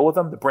even deal with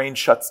them, the brain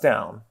shuts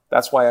down.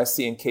 That's why I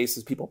see in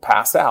cases people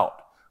pass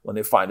out when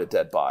they find a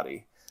dead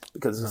body.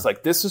 Because it's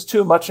like, this is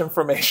too much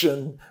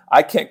information.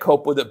 I can't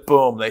cope with it.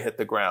 Boom, they hit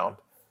the ground.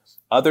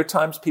 Other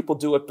times people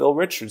do what Bill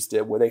Richards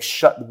did, where they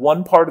shut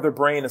one part of their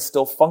brain is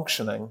still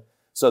functioning.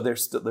 So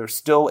they're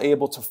still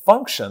able to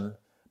function,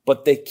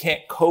 but they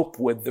can't cope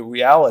with the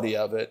reality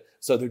of it.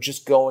 So they're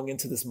just going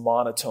into this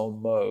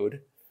monotone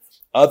mode.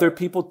 Other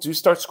people do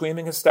start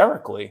screaming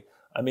hysterically.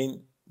 I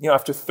mean,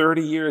 after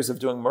 30 years of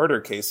doing murder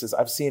cases,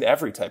 I've seen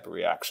every type of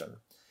reaction.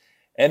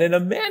 And in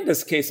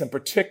Amanda's case in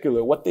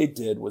particular, what they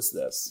did was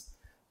this.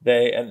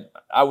 And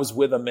I was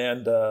with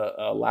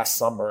Amanda last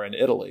summer in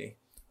Italy.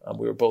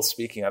 We were both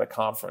speaking at a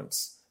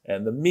conference,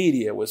 and the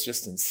media was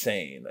just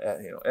insane.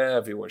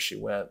 Everywhere she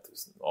went,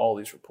 there's all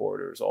these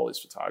reporters, all these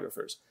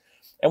photographers.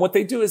 And what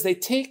they do is they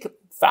take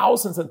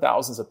thousands and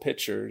thousands of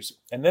pictures,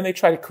 and then they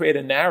try to create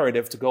a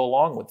narrative to go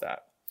along with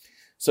that.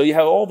 So you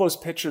have all those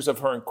pictures of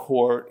her in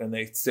court, and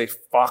they say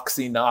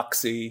Foxy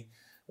Knoxy,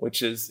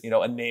 which is,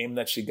 a name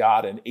that she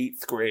got in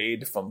 8th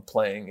grade from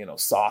playing,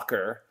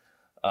 soccer.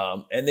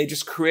 And they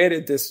just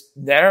created this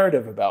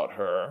narrative about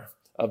her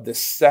of this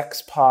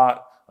sex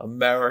pot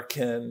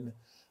American,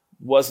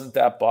 wasn't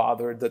that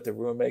bothered that the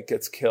roommate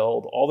gets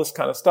killed, all this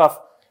kind of stuff.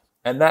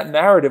 And that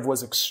narrative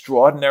was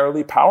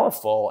extraordinarily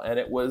powerful. And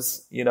it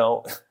was,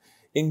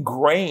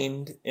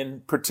 ingrained in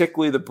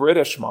particularly the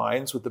British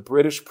minds with the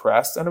British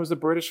press, and it was a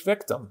British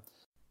victim.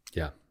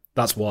 Yeah,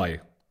 that's why.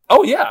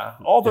 Oh yeah,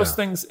 all those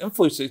things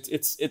influence it.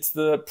 It's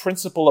the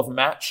principle of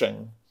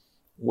matching,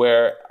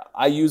 where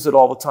I use it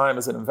all the time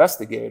as an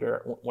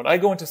investigator. When I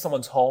go into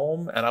someone's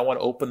home and I want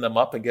to open them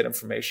up and get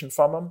information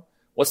from them,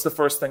 what's the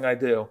first thing I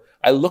do?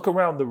 I look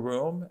around the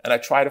room and I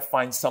try to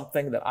find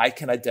something that I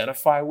can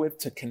identify with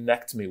to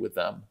connect me with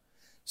them.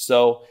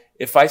 So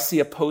if I see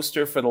a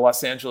poster for the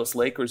Los Angeles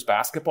Lakers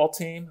basketball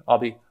team, I'll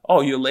be,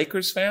 oh, you a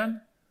Lakers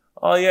fan?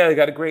 Oh, yeah, they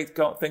got a great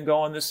thing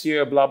going this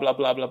year, blah, blah,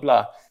 blah, blah,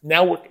 blah.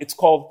 Now it's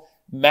called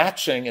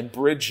matching and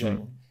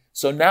bridging.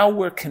 So now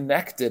we're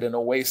connected in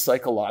a way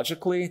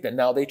psychologically that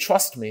now they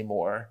trust me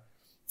more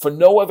for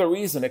no other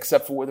reason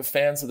except for we're the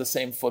fans of the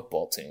same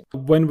football team.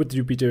 When would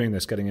you be doing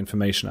this, getting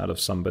information out of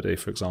somebody,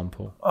 for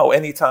example? Oh,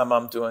 anytime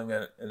I'm doing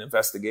an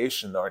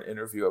investigation or an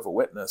interview of a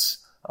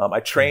witness,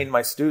 I train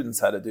my students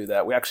how to do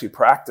that. We actually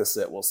practice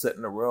it. We'll sit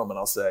in a room and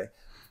I'll say,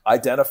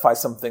 identify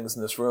some things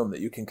in this room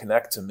that you can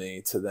connect to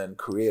me to then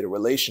create a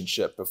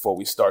relationship before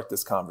we start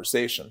this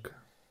conversation.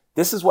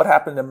 This is what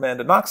happened in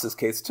Amanda Knox's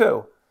case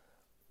too.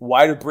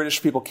 Why do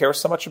British people care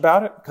so much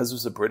about it? Because it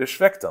was a British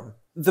victim.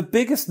 The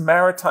biggest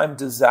maritime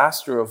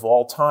disaster of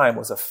all time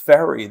was a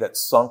ferry that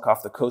sunk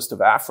off the coast of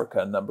Africa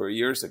a number of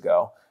years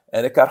ago,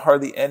 and it got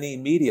hardly any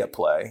media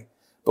play.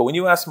 But when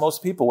you ask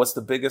most people what's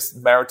the biggest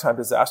maritime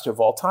disaster of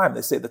all time,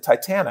 they say the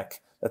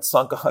Titanic that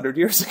sunk 100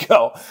 years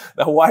ago.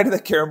 Now, why do they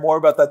care more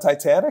about the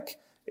Titanic?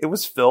 It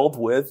was filled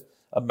with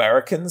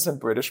Americans and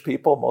British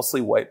people,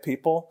 mostly white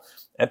people,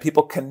 and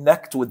people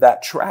connect with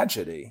that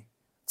tragedy.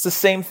 It's the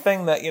same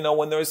thing that,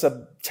 when there's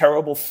a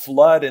terrible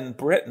flood in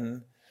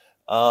Britain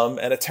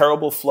and a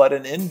terrible flood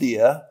in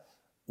India,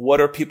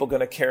 what are people going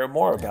to care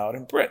more about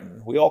in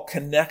Britain? We all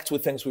connect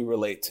with things we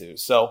relate to.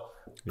 So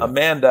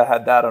Amanda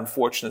had that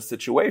unfortunate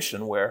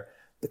situation where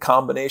the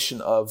combination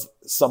of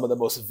some of the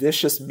most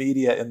vicious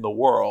media in the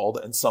world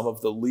and some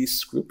of the least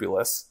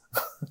scrupulous,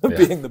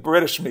 being the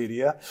British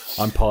media.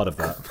 I'm part of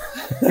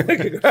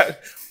that.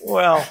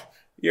 Well,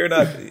 you're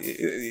not.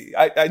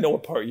 I know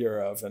what part you're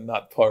of, and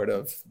not part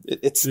of.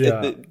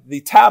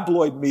 The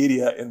tabloid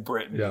media in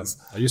Britain. Yeah,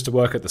 I used to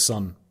work at the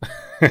Sun.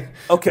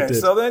 Okay,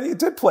 so then you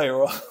did play a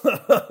role.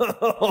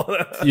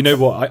 You know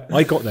what?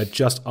 I got there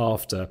just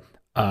after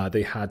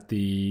they had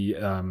the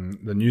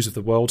News of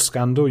the World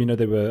scandal.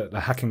 They were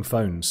hacking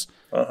phones,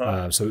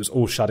 so it was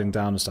all shutting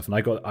down and stuff. And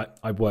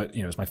I worked.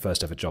 It was my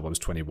first ever job. I was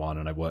 21,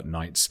 and I worked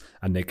nights.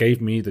 And they gave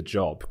me the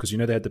job because they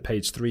had the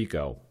Page 3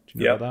 girl. Do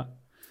you know about that?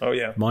 Oh,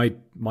 yeah.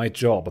 My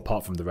job,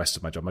 apart from the rest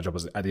of my job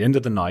was at the end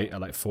of the night at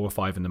like 4 or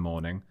 5 in the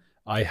morning,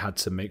 I had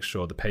to make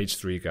sure the Page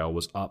 3 girl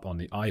was up on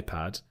the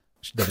iPad.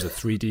 There was a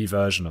 3D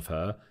version of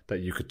her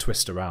that you could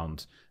twist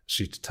around.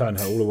 She'd turn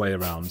her all the way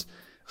around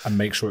and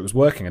make sure it was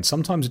working. And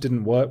sometimes it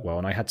didn't work well.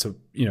 And I had to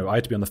be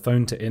on the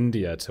phone to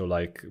India till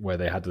where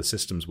they had the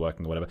systems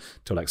working or whatever,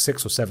 till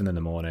 6 or 7 in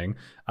the morning,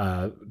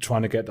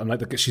 trying to get, I'm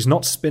like, she's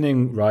not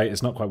spinning right.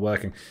 It's not quite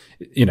working.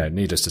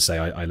 Needless to say,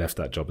 I left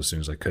that job as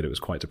soon as I could. It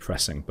was quite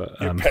depressing, but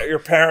your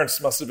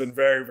parents must have been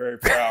very, very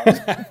proud.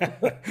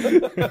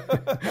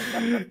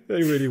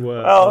 They really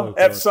were. Well,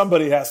 if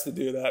somebody has to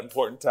do that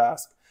important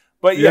task.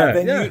 But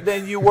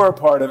then you were a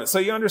part of it. So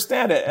you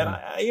understand it. And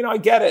I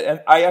get it.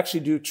 And I actually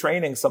do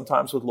training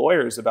sometimes with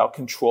lawyers about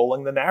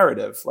controlling the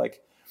narrative.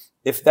 Like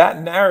if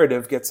that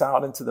narrative gets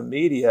out into the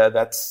media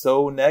that's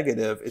so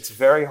negative, it's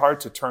very hard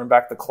to turn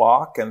back the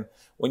clock. And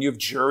when you have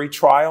jury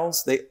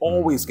trials, they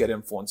always get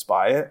influenced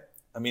by it.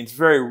 I mean, it's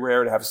very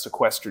rare to have a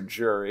sequestered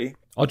jury.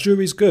 Are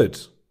juries good?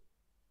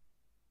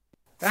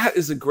 That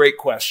is a great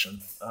question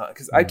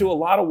because I do a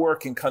lot of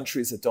work in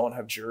countries that don't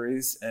have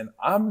juries, and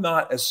I'm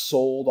not as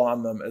sold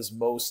on them as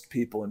most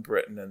people in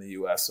Britain and the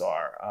US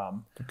are.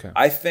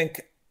 I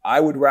think I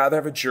would rather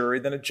have a jury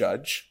than a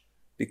judge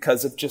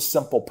because of just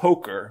simple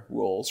poker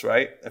rules,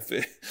 right?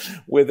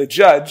 With a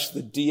judge,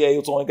 the DA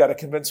has only got to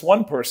convince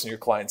one person your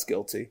client's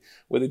guilty.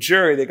 With a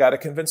jury, they got to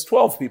convince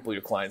 12 people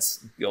your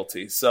client's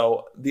guilty.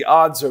 So the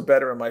odds are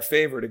better in my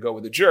favor to go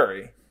with a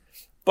jury.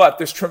 But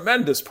there's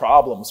tremendous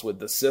problems with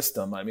the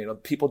system. I mean,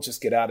 people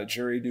just get out of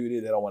jury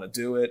duty. They don't want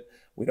to do it.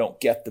 We don't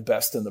get the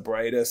best and the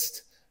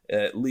brightest.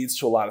 It leads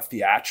to a lot of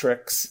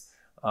theatrics.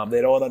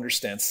 They don't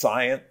understand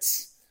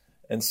science.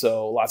 And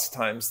so lots of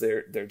times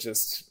they're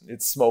just,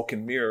 it's smoke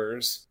and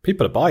mirrors.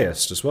 People are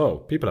biased as well.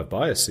 People have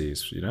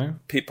biases,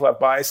 People have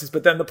biases.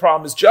 But then the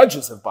problem is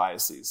judges have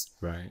biases.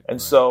 Right.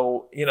 And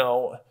so,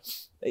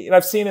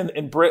 I've seen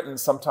in Britain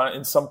sometimes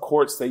in some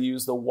courts they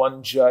use the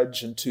one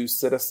judge and two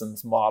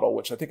citizens model,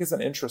 which I think is an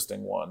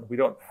interesting one. We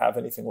don't have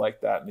anything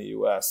like that in the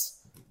U.S.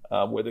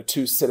 Where the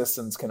two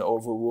citizens can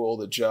overrule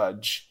the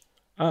judge,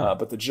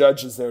 but the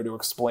judge is there to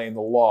explain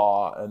the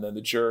law, and then the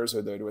jurors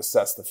are there to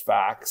assess the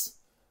facts.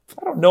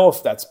 I don't know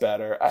if that's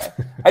better.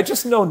 I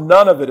just know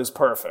none of it is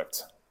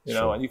perfect,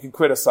 and you can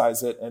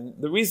criticize it.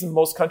 And the reason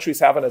most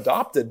countries haven't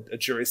adopted a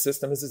jury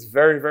system is it's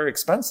very, very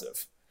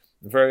expensive,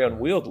 very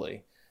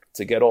unwieldy.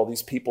 To get all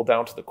these people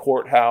down to the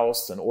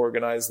courthouse and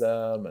organize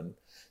them and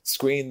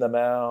screen them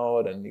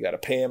out, and you got to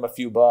pay them a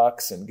few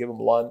bucks and give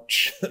them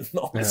lunch and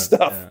all this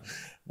stuff.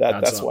 Yeah.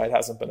 That's why it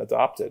hasn't been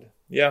adopted.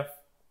 Yeah,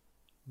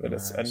 but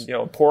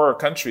in poorer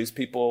countries,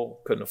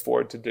 people couldn't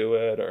afford to do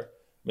it, or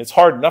it's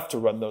hard enough to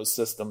run those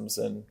systems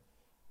in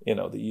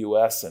the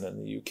U.S. and in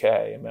the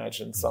U.K.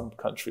 Imagine some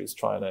countries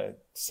trying to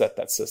set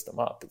that system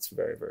up. It's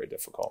very, very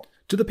difficult.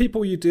 Do the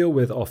people you deal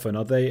with often,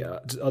 are they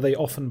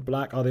often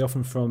black? Are they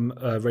often from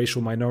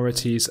racial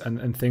minorities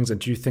and things? And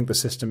do you think the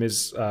system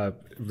is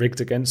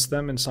rigged against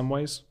them in some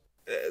ways?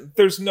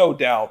 There's no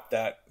doubt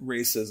that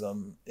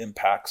racism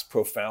impacts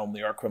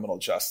profoundly our criminal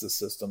justice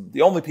system.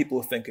 The only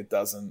people who think it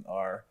doesn't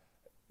are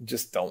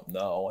just don't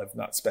know. I've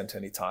not spent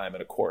any time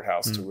in a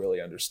courthouse to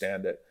really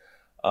understand it.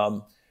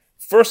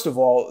 First of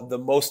all, the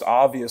most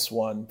obvious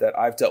one that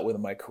I've dealt with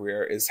in my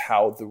career is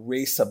how the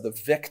race of the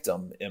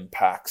victim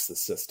impacts the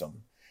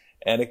system.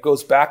 And it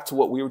goes back to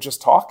what we were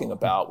just talking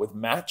about with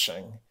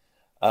matching.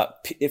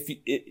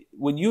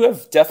 When you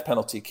have death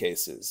penalty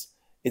cases,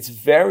 it's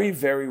very,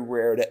 very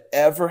rare to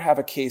ever have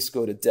a case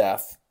go to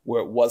death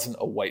where it wasn't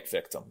a white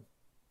victim.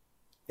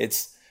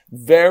 It's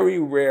very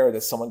rare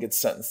that someone gets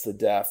sentenced to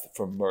death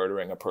for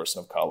murdering a person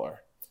of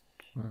color.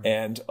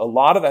 And a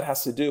lot of that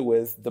has to do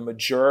with the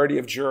majority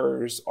of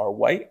jurors are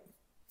white.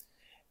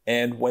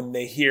 And when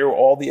they hear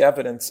all the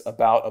evidence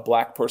about a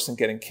black person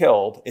getting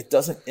killed, it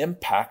doesn't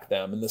impact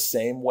them in the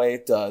same way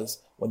it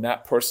does when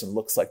that person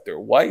looks like their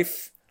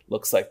wife,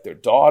 looks like their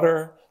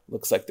daughter,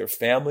 looks like their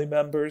family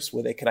members,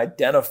 where they can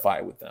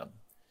identify with them.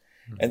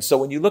 And so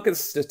when you look at the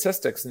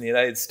statistics in the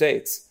United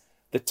States,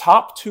 the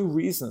top 2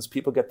 reasons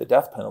people get the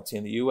death penalty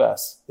in the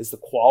US is the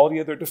quality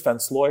of their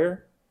defense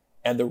lawyer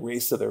and the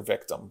race of their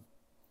victim.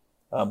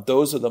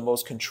 Those are the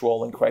most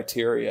controlling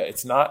criteria.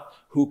 It's not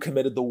who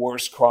committed the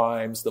worst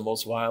crimes, the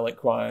most violent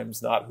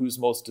crimes, not who's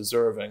most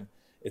deserving.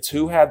 It's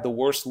who had the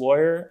worst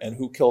lawyer and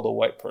who killed a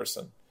white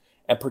person.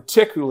 And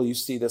particularly you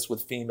see this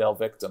with female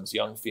victims,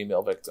 young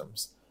female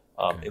victims.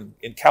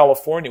 In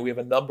California, we have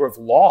a number of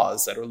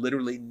laws that are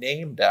literally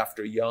named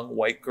after young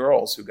white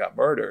girls who got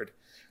murdered.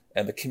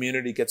 And the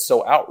community gets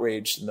so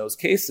outraged in those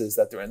cases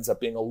that there ends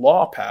up being a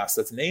law passed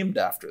that's named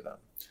after them.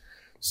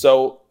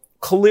 So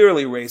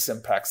clearly race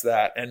impacts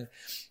that. And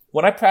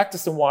when I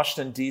practiced in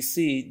Washington,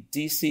 D.C.,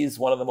 D.C. is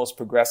one of the most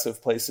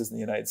progressive places in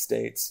the United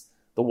States.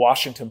 The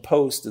Washington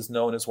Post is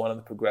known as one of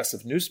the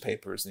progressive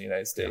newspapers in the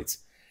United States.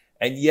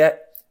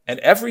 And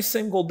every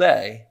single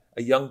day,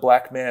 a young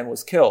black man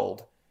was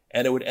killed,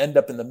 and it would end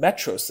up in the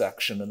Metro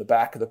section in the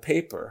back of the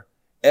paper.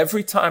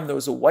 Every time there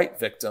was a white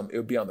victim, it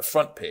would be on the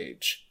front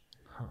page.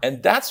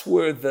 And that's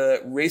where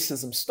the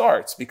racism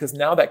starts, because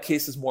now that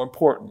case is more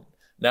important.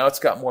 Now it's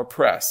got more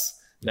press.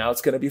 Now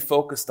it's going to be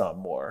focused on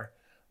more.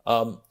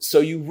 So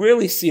you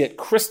really see it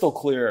crystal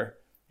clear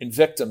in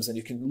victims, and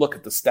you can look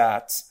at the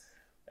stats.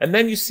 And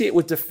then you see it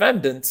with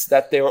defendants,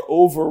 that they are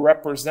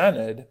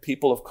overrepresented,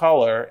 people of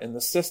color in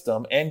the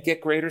system, and get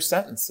greater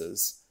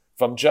sentences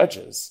from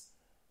judges.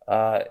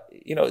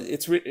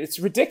 It's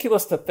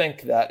ridiculous to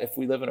think that if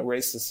we live in a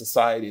racist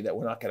society that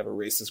we're not going to have a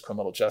racist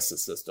criminal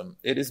justice system.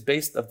 It is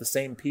based of the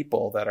same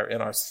people that are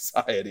in our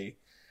society,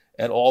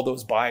 and all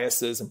those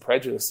biases and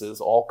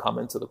prejudices all come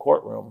into the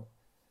courtroom.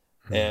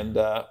 And,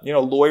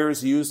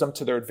 lawyers use them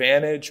to their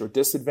advantage or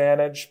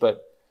disadvantage,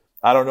 but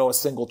I don't know a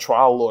single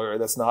trial lawyer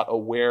that's not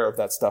aware of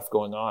that stuff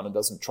going on and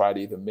doesn't try to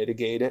either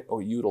mitigate it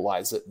or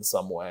utilize it in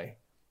some way.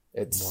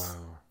 It's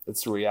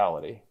the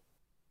reality.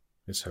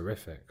 It's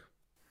horrific.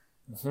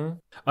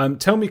 Mm-hmm.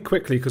 Tell me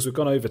quickly, because we've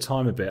gone over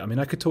time a bit. I mean,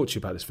 I could talk to you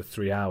about this for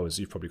 3 hours.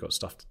 You've probably got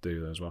stuff to do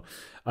there as well.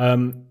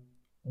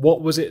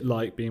 What was it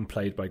like being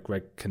played by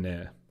Greg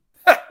Kinnear?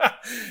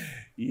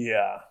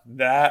 Yeah,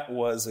 that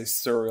was a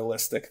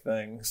surrealistic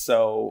thing.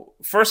 So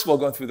first of all,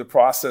 going through the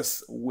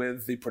process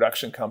with the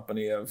production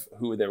company of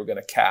who they were going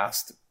to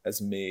cast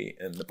as me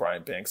in the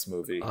Brian Banks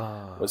movie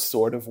was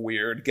sort of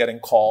weird. Getting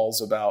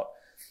calls about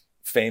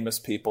famous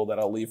people that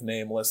I'll leave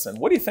nameless, and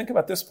what do you think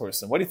about this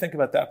person? What do you think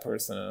about that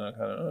person? And I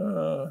kind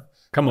of,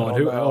 come on,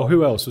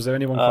 who else? Was there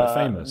anyone quite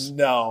famous?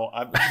 No,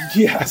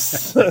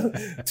 yes,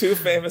 too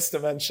famous to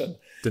mention.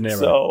 De Niro.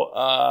 So,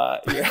 I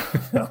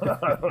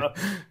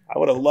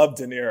would have loved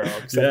De Niro.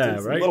 Yeah,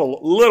 he's right. A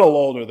little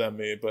older than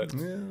me, but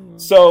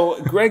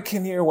so Greg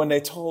Kinnear. When they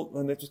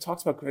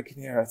talked about Greg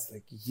Kinnear, I was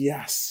like,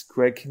 yes,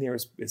 Greg Kinnear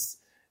is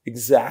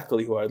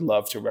exactly who I'd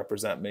love to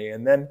represent me.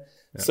 And then.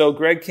 Yeah. So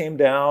Greg came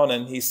down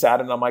and he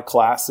sat in on my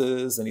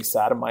classes and he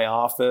sat in my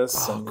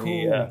office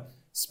he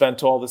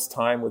spent all this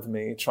time with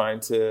me trying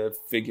to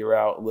figure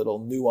out little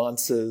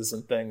nuances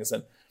and things.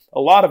 And a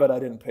lot of it I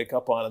didn't pick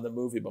up on in the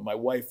movie, but my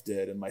wife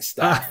did and my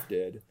staff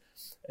did.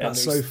 And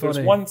that's so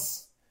funny.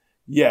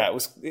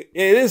 It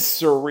is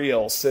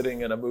surreal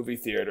sitting in a movie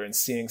theater and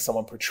seeing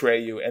someone portray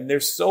you. And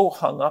they're so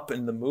hung up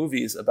in the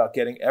movies about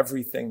getting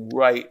everything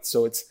right.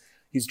 So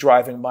he's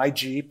driving my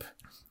Jeep.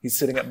 He's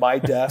sitting at my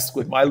desk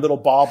with my little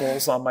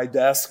baubles on my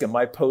desk and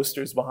my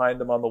posters behind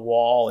him on the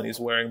wall. And he's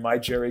wearing my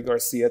Jerry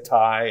Garcia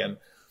tie and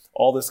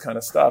all this kind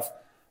of stuff.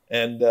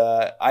 And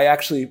I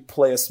actually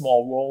play a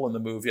small role in the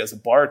movie as a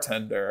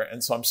bartender.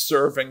 And so I'm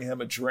serving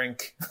him a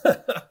drink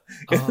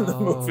in the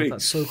movie.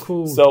 That's so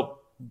cool. So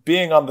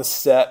being on the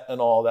set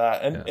and all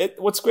that. And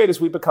what's great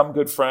is we become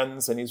good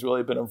friends, and he's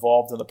really been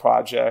involved in the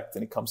project,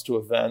 and he comes to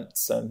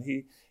events, and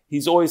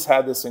he's always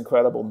had this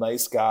incredible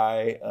nice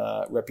guy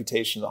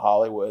reputation in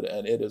Hollywood,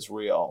 and it is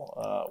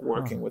real.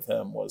 Working with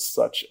him was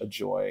such a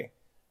joy.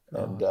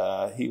 And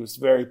he was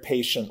very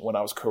patient when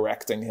I was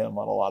correcting him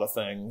on a lot of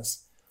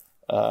things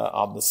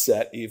on the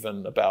set,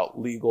 even about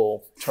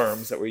legal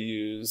terms that were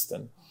used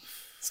and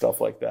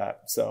stuff like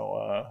that.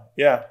 So,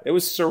 it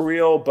was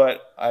surreal,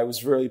 but I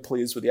was really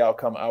pleased with the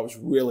outcome. I was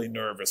really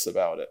nervous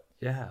about it.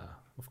 Yeah,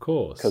 of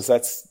course. Because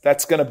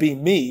that's going to be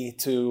me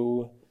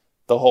to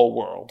the whole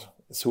world.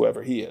 is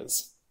whoever he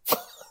is.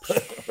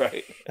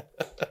 Right?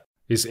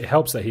 It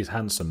helps that he's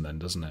handsome then,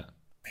 doesn't it?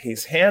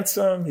 He's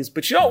handsome.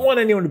 But you don't want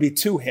anyone to be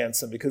too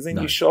handsome, because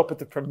then you show up at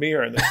the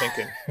premiere and they're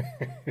thinking,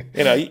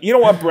 you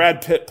don't want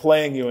Brad Pitt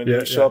playing you, and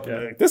you show up and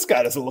they're like, this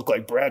guy doesn't look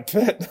like Brad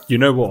Pitt. You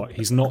know what?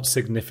 He's not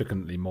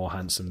significantly more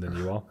handsome than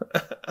you are.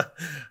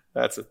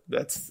 That's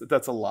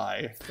a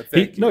lie.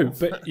 No,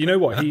 but you know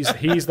what?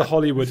 He's the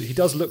Hollywood. He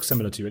does look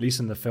similar to you, at least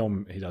in the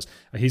film. He does.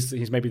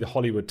 He's maybe the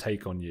Hollywood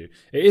take on you.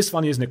 It is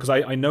funny, isn't it? Because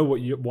I know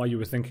why you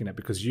were thinking that,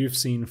 because you've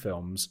seen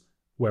films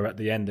where at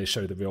the end they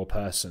show the real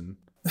person.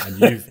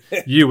 And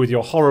you with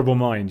your horrible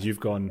mind,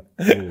 you've gone,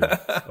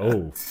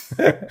 oh,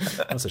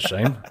 that's a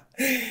shame.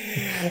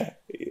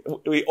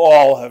 We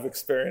all have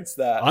experienced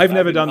that. I've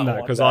never done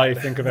that, because I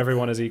think of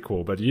everyone as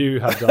equal, but you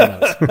have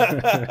done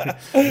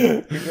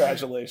that.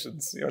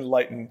 Congratulations, you're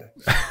enlightened.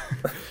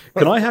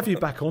 Can I have you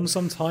back on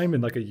sometime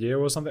in like a year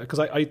or something? Because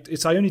I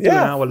only do an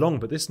hour long,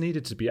 but this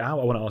needed to be out.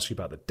 I want to ask you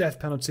about the death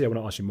penalty. I want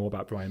to ask you more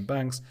about Brian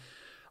Banks.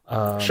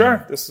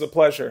 Sure, this is a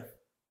pleasure.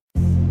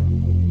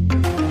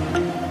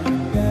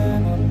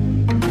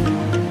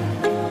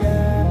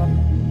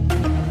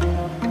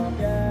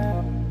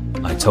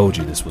 I told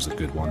you this was a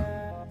good one.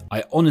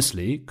 I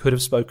honestly could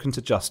have spoken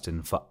to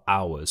Justin for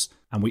hours,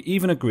 and we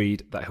even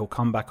agreed that he'll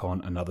come back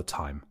on another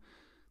time.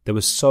 There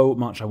was so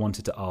much I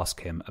wanted to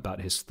ask him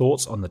about his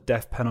thoughts on the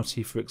death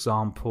penalty, for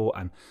example,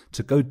 and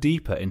to go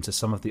deeper into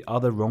some of the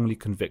other wrongly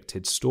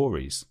convicted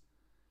stories.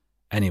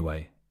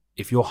 Anyway,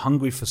 if you're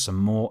hungry for some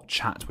more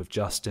chat with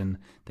Justin,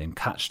 then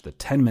catch the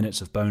 10 minutes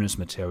of bonus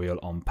material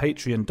on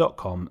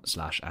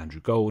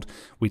patreon.com/Andrew Gold.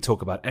 We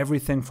talk about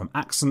everything from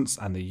accents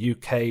and the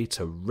UK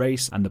to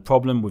race and the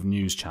problem with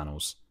news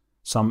channels.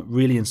 Some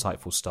really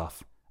insightful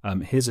stuff.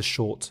 Here's a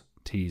short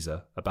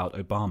teaser about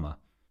Obama.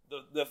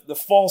 The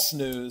false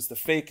news, the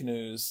fake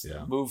news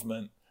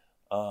movement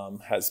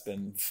has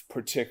been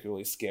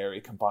particularly scary,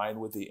 combined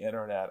with the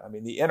internet. I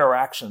mean, the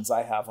interactions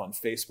I have on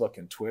Facebook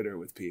and Twitter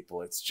with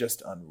people, it's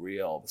just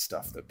unreal, the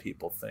stuff that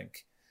people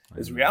think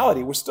is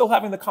reality. We're still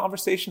having the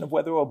conversation of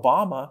whether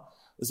Obama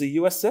is a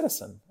U.S.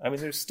 citizen. I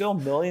mean, there's still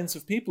millions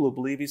of people who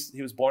believe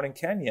he was born in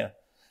Kenya.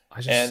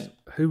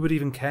 Who would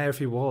even care if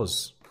he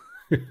was?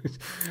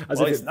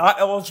 He's not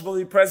eligible to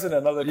be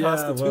president of the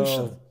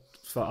Constitution.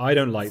 Well, I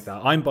don't like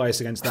that. I'm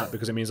biased against that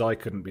because it means I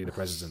couldn't be the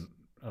president.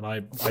 And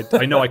I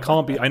know I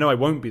can't be, I know I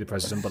won't be the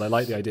president, but I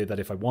like the idea that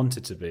if I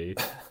wanted to be,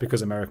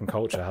 because American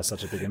culture has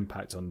such a big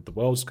impact on the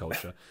world's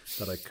culture,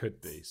 that I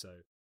could be. So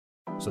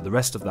the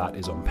rest of that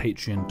is on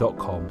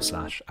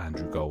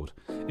patreon.com/Andrew Gold.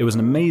 It was an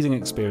amazing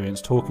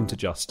experience talking to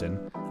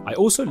Justin. I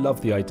also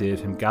love the idea of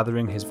him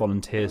gathering his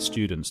volunteer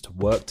students to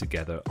work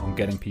together on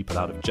getting people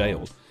out of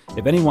jail.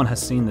 If anyone has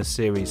seen the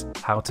series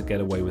How to Get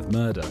Away with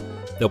Murder,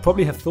 they'll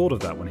probably have thought of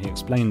that when he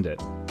explained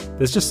it.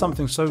 There's just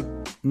something so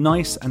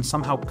nice and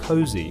somehow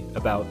cozy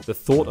about the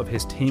thought of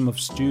his team of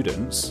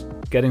students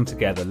getting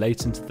together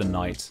late into the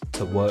night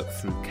to work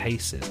through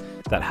cases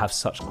that have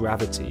such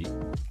gravity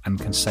and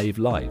can save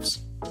lives.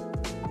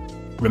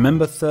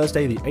 Remember,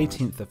 Thursday the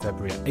 18th of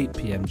February at 8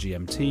 p.m.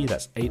 GMT,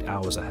 that's 8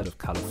 hours ahead of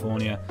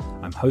California,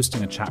 I'm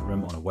hosting a chat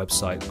room on a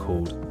website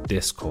called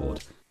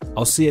Discord.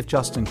 I'll see if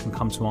Justin can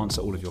come to answer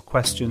all of your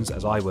questions,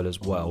 as I will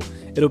as well.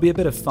 It'll be a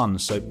bit of fun,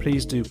 so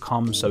please do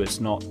come so it's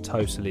not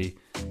totally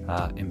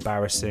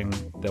embarrassing.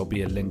 There'll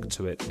be a link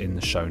to it in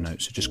the show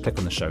notes, so just click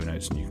on the show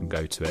notes and you can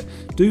go to it.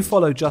 Do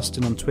follow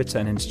Justin on Twitter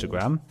and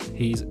Instagram.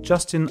 He's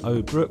Justin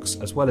O. Brooks,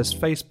 as well as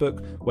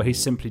Facebook, where he's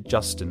simply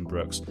Justin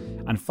Brooks.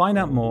 And find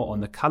out more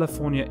on the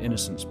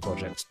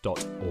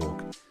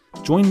CaliforniaInnocenceProject.org.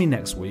 Join me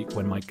next week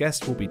when my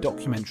guest will be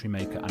documentary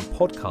maker and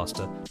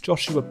podcaster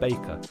Joshua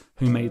Baker,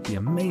 who made the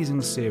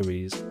amazing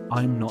series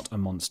I'm Not a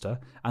Monster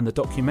and the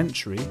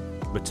documentary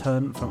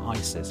Return from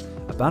ISIS,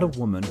 about a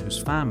woman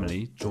whose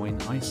family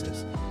joined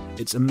ISIS.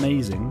 It's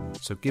amazing,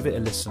 so give it a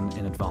listen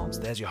in advance.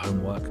 There's your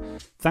homework.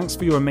 Thanks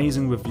for your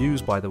amazing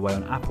reviews, by the way,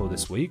 on Apple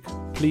this week.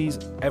 Please,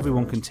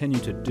 everyone, continue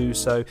to do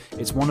so.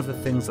 It's one of the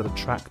things that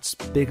attracts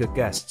bigger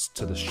guests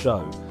to the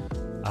show.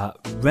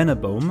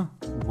 Renaboom,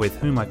 with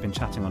whom I've been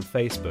chatting on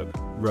Facebook,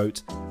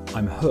 wrote,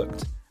 I'm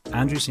hooked.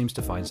 Andrew seems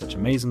to find such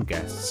amazing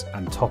guests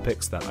and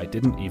topics that I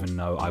didn't even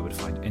know I would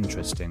find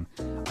interesting.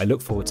 I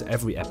look forward to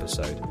every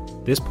episode.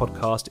 This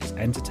podcast is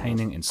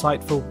entertaining,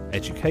 insightful,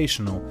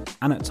 educational,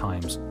 and at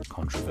times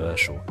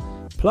controversial.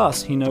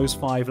 Plus, he knows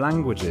 5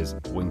 languages,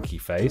 winky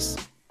face.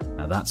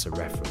 Now that's a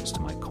reference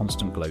to my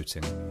constant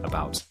gloating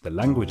about the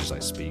languages I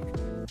speak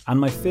and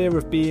my fear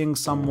of being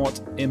somewhat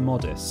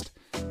immodest.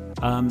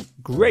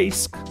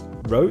 Grace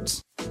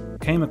wrote,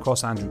 came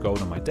across Andrew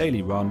Gold on my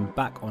daily run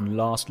back on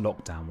last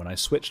lockdown when I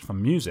switched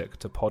from music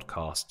to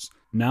podcasts.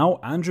 Now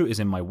Andrew is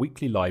in my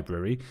weekly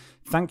library.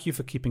 Thank you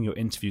for keeping your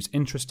interviews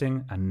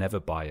interesting and never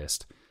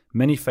biased.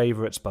 Many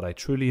favourites, but I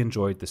truly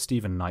enjoyed the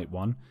Stephen Knight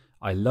one.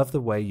 I love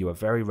the way you are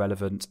very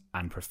relevant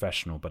and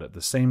professional, but at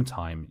the same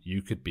time,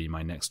 you could be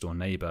my next door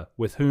neighbour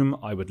with whom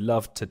I would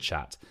love to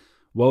chat.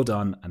 Well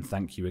done, and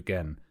thank you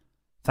again.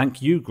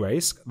 Thank you,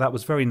 Grace. That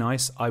was very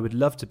nice. I would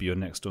love to be your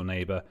next door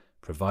neighbour,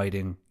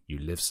 providing you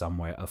live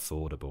somewhere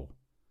affordable.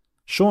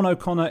 Sean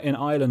O'Connor in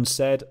Ireland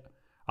said,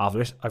 I'm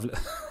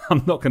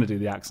not going to do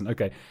the accent.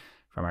 Okay,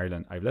 from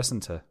Ireland. I've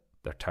listened to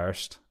the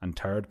Thirst and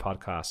Turd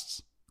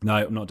podcasts. No,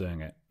 I'm not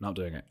doing it.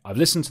 I've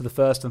listened to the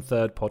first and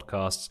third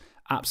podcasts.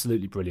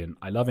 Absolutely brilliant.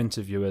 I love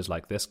interviewers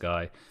like this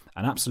guy.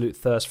 An absolute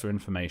thirst for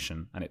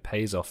information, and it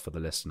pays off for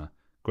the listener.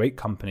 Great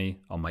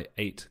company on my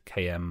 8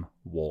 km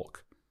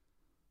walk.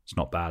 It's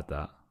not bad,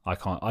 that.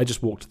 I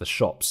just walked to the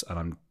shops and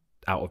I'm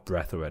out of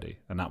breath already.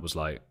 And that was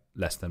like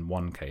less than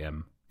 1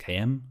 km.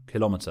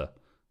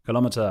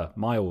 Kilometer,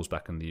 miles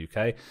back in the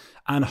UK.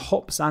 And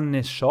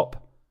Hopsannis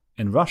Shop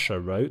in Russia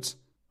wrote,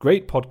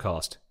 great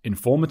podcast,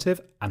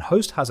 informative, and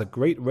host has a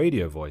great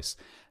radio voice.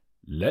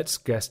 Lets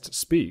guest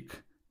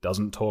speak.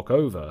 Doesn't talk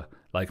over,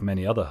 like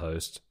many other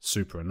hosts.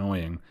 Super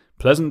annoying.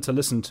 Pleasant to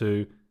listen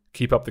to.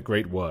 Keep up the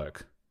great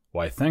work.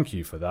 Why, thank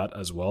you for that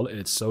as well.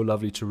 It's so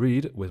lovely to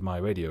read with my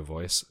radio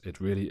voice. It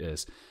really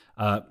is.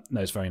 No,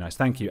 it's very nice.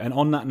 Thank you. And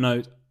on that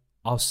note,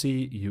 I'll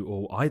see you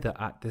all either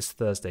at this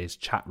Thursday's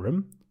chat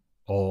room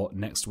or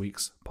next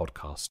week's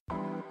podcast.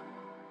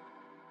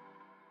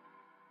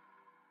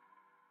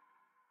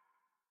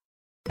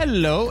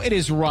 Hello, it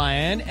is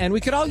Ryan, and we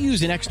could all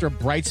use an extra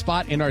bright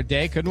spot in our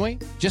day, couldn't we?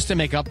 Just to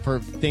make up for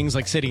things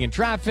like sitting in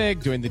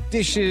traffic, doing the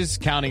dishes,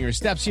 counting your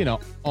steps,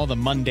 all the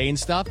mundane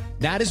stuff.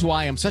 That is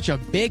why I'm such a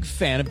big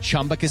fan of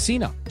Chumba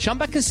Casino.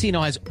 Chumba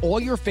Casino has all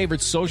your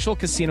favorite social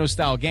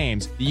casino-style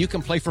games that you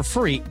can play for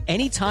free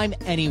anytime,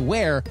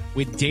 anywhere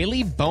with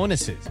daily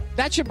bonuses.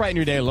 That should brighten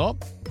your day a little.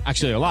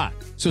 Actually, a lot.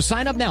 So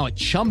sign up now at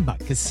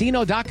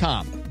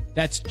ChumbaCasino.com.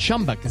 That's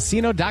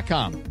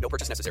ChumbaCasino.com. No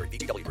purchase necessary.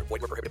 VGW Group.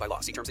 Void where prohibited by law.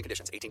 See terms and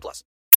conditions. 18+.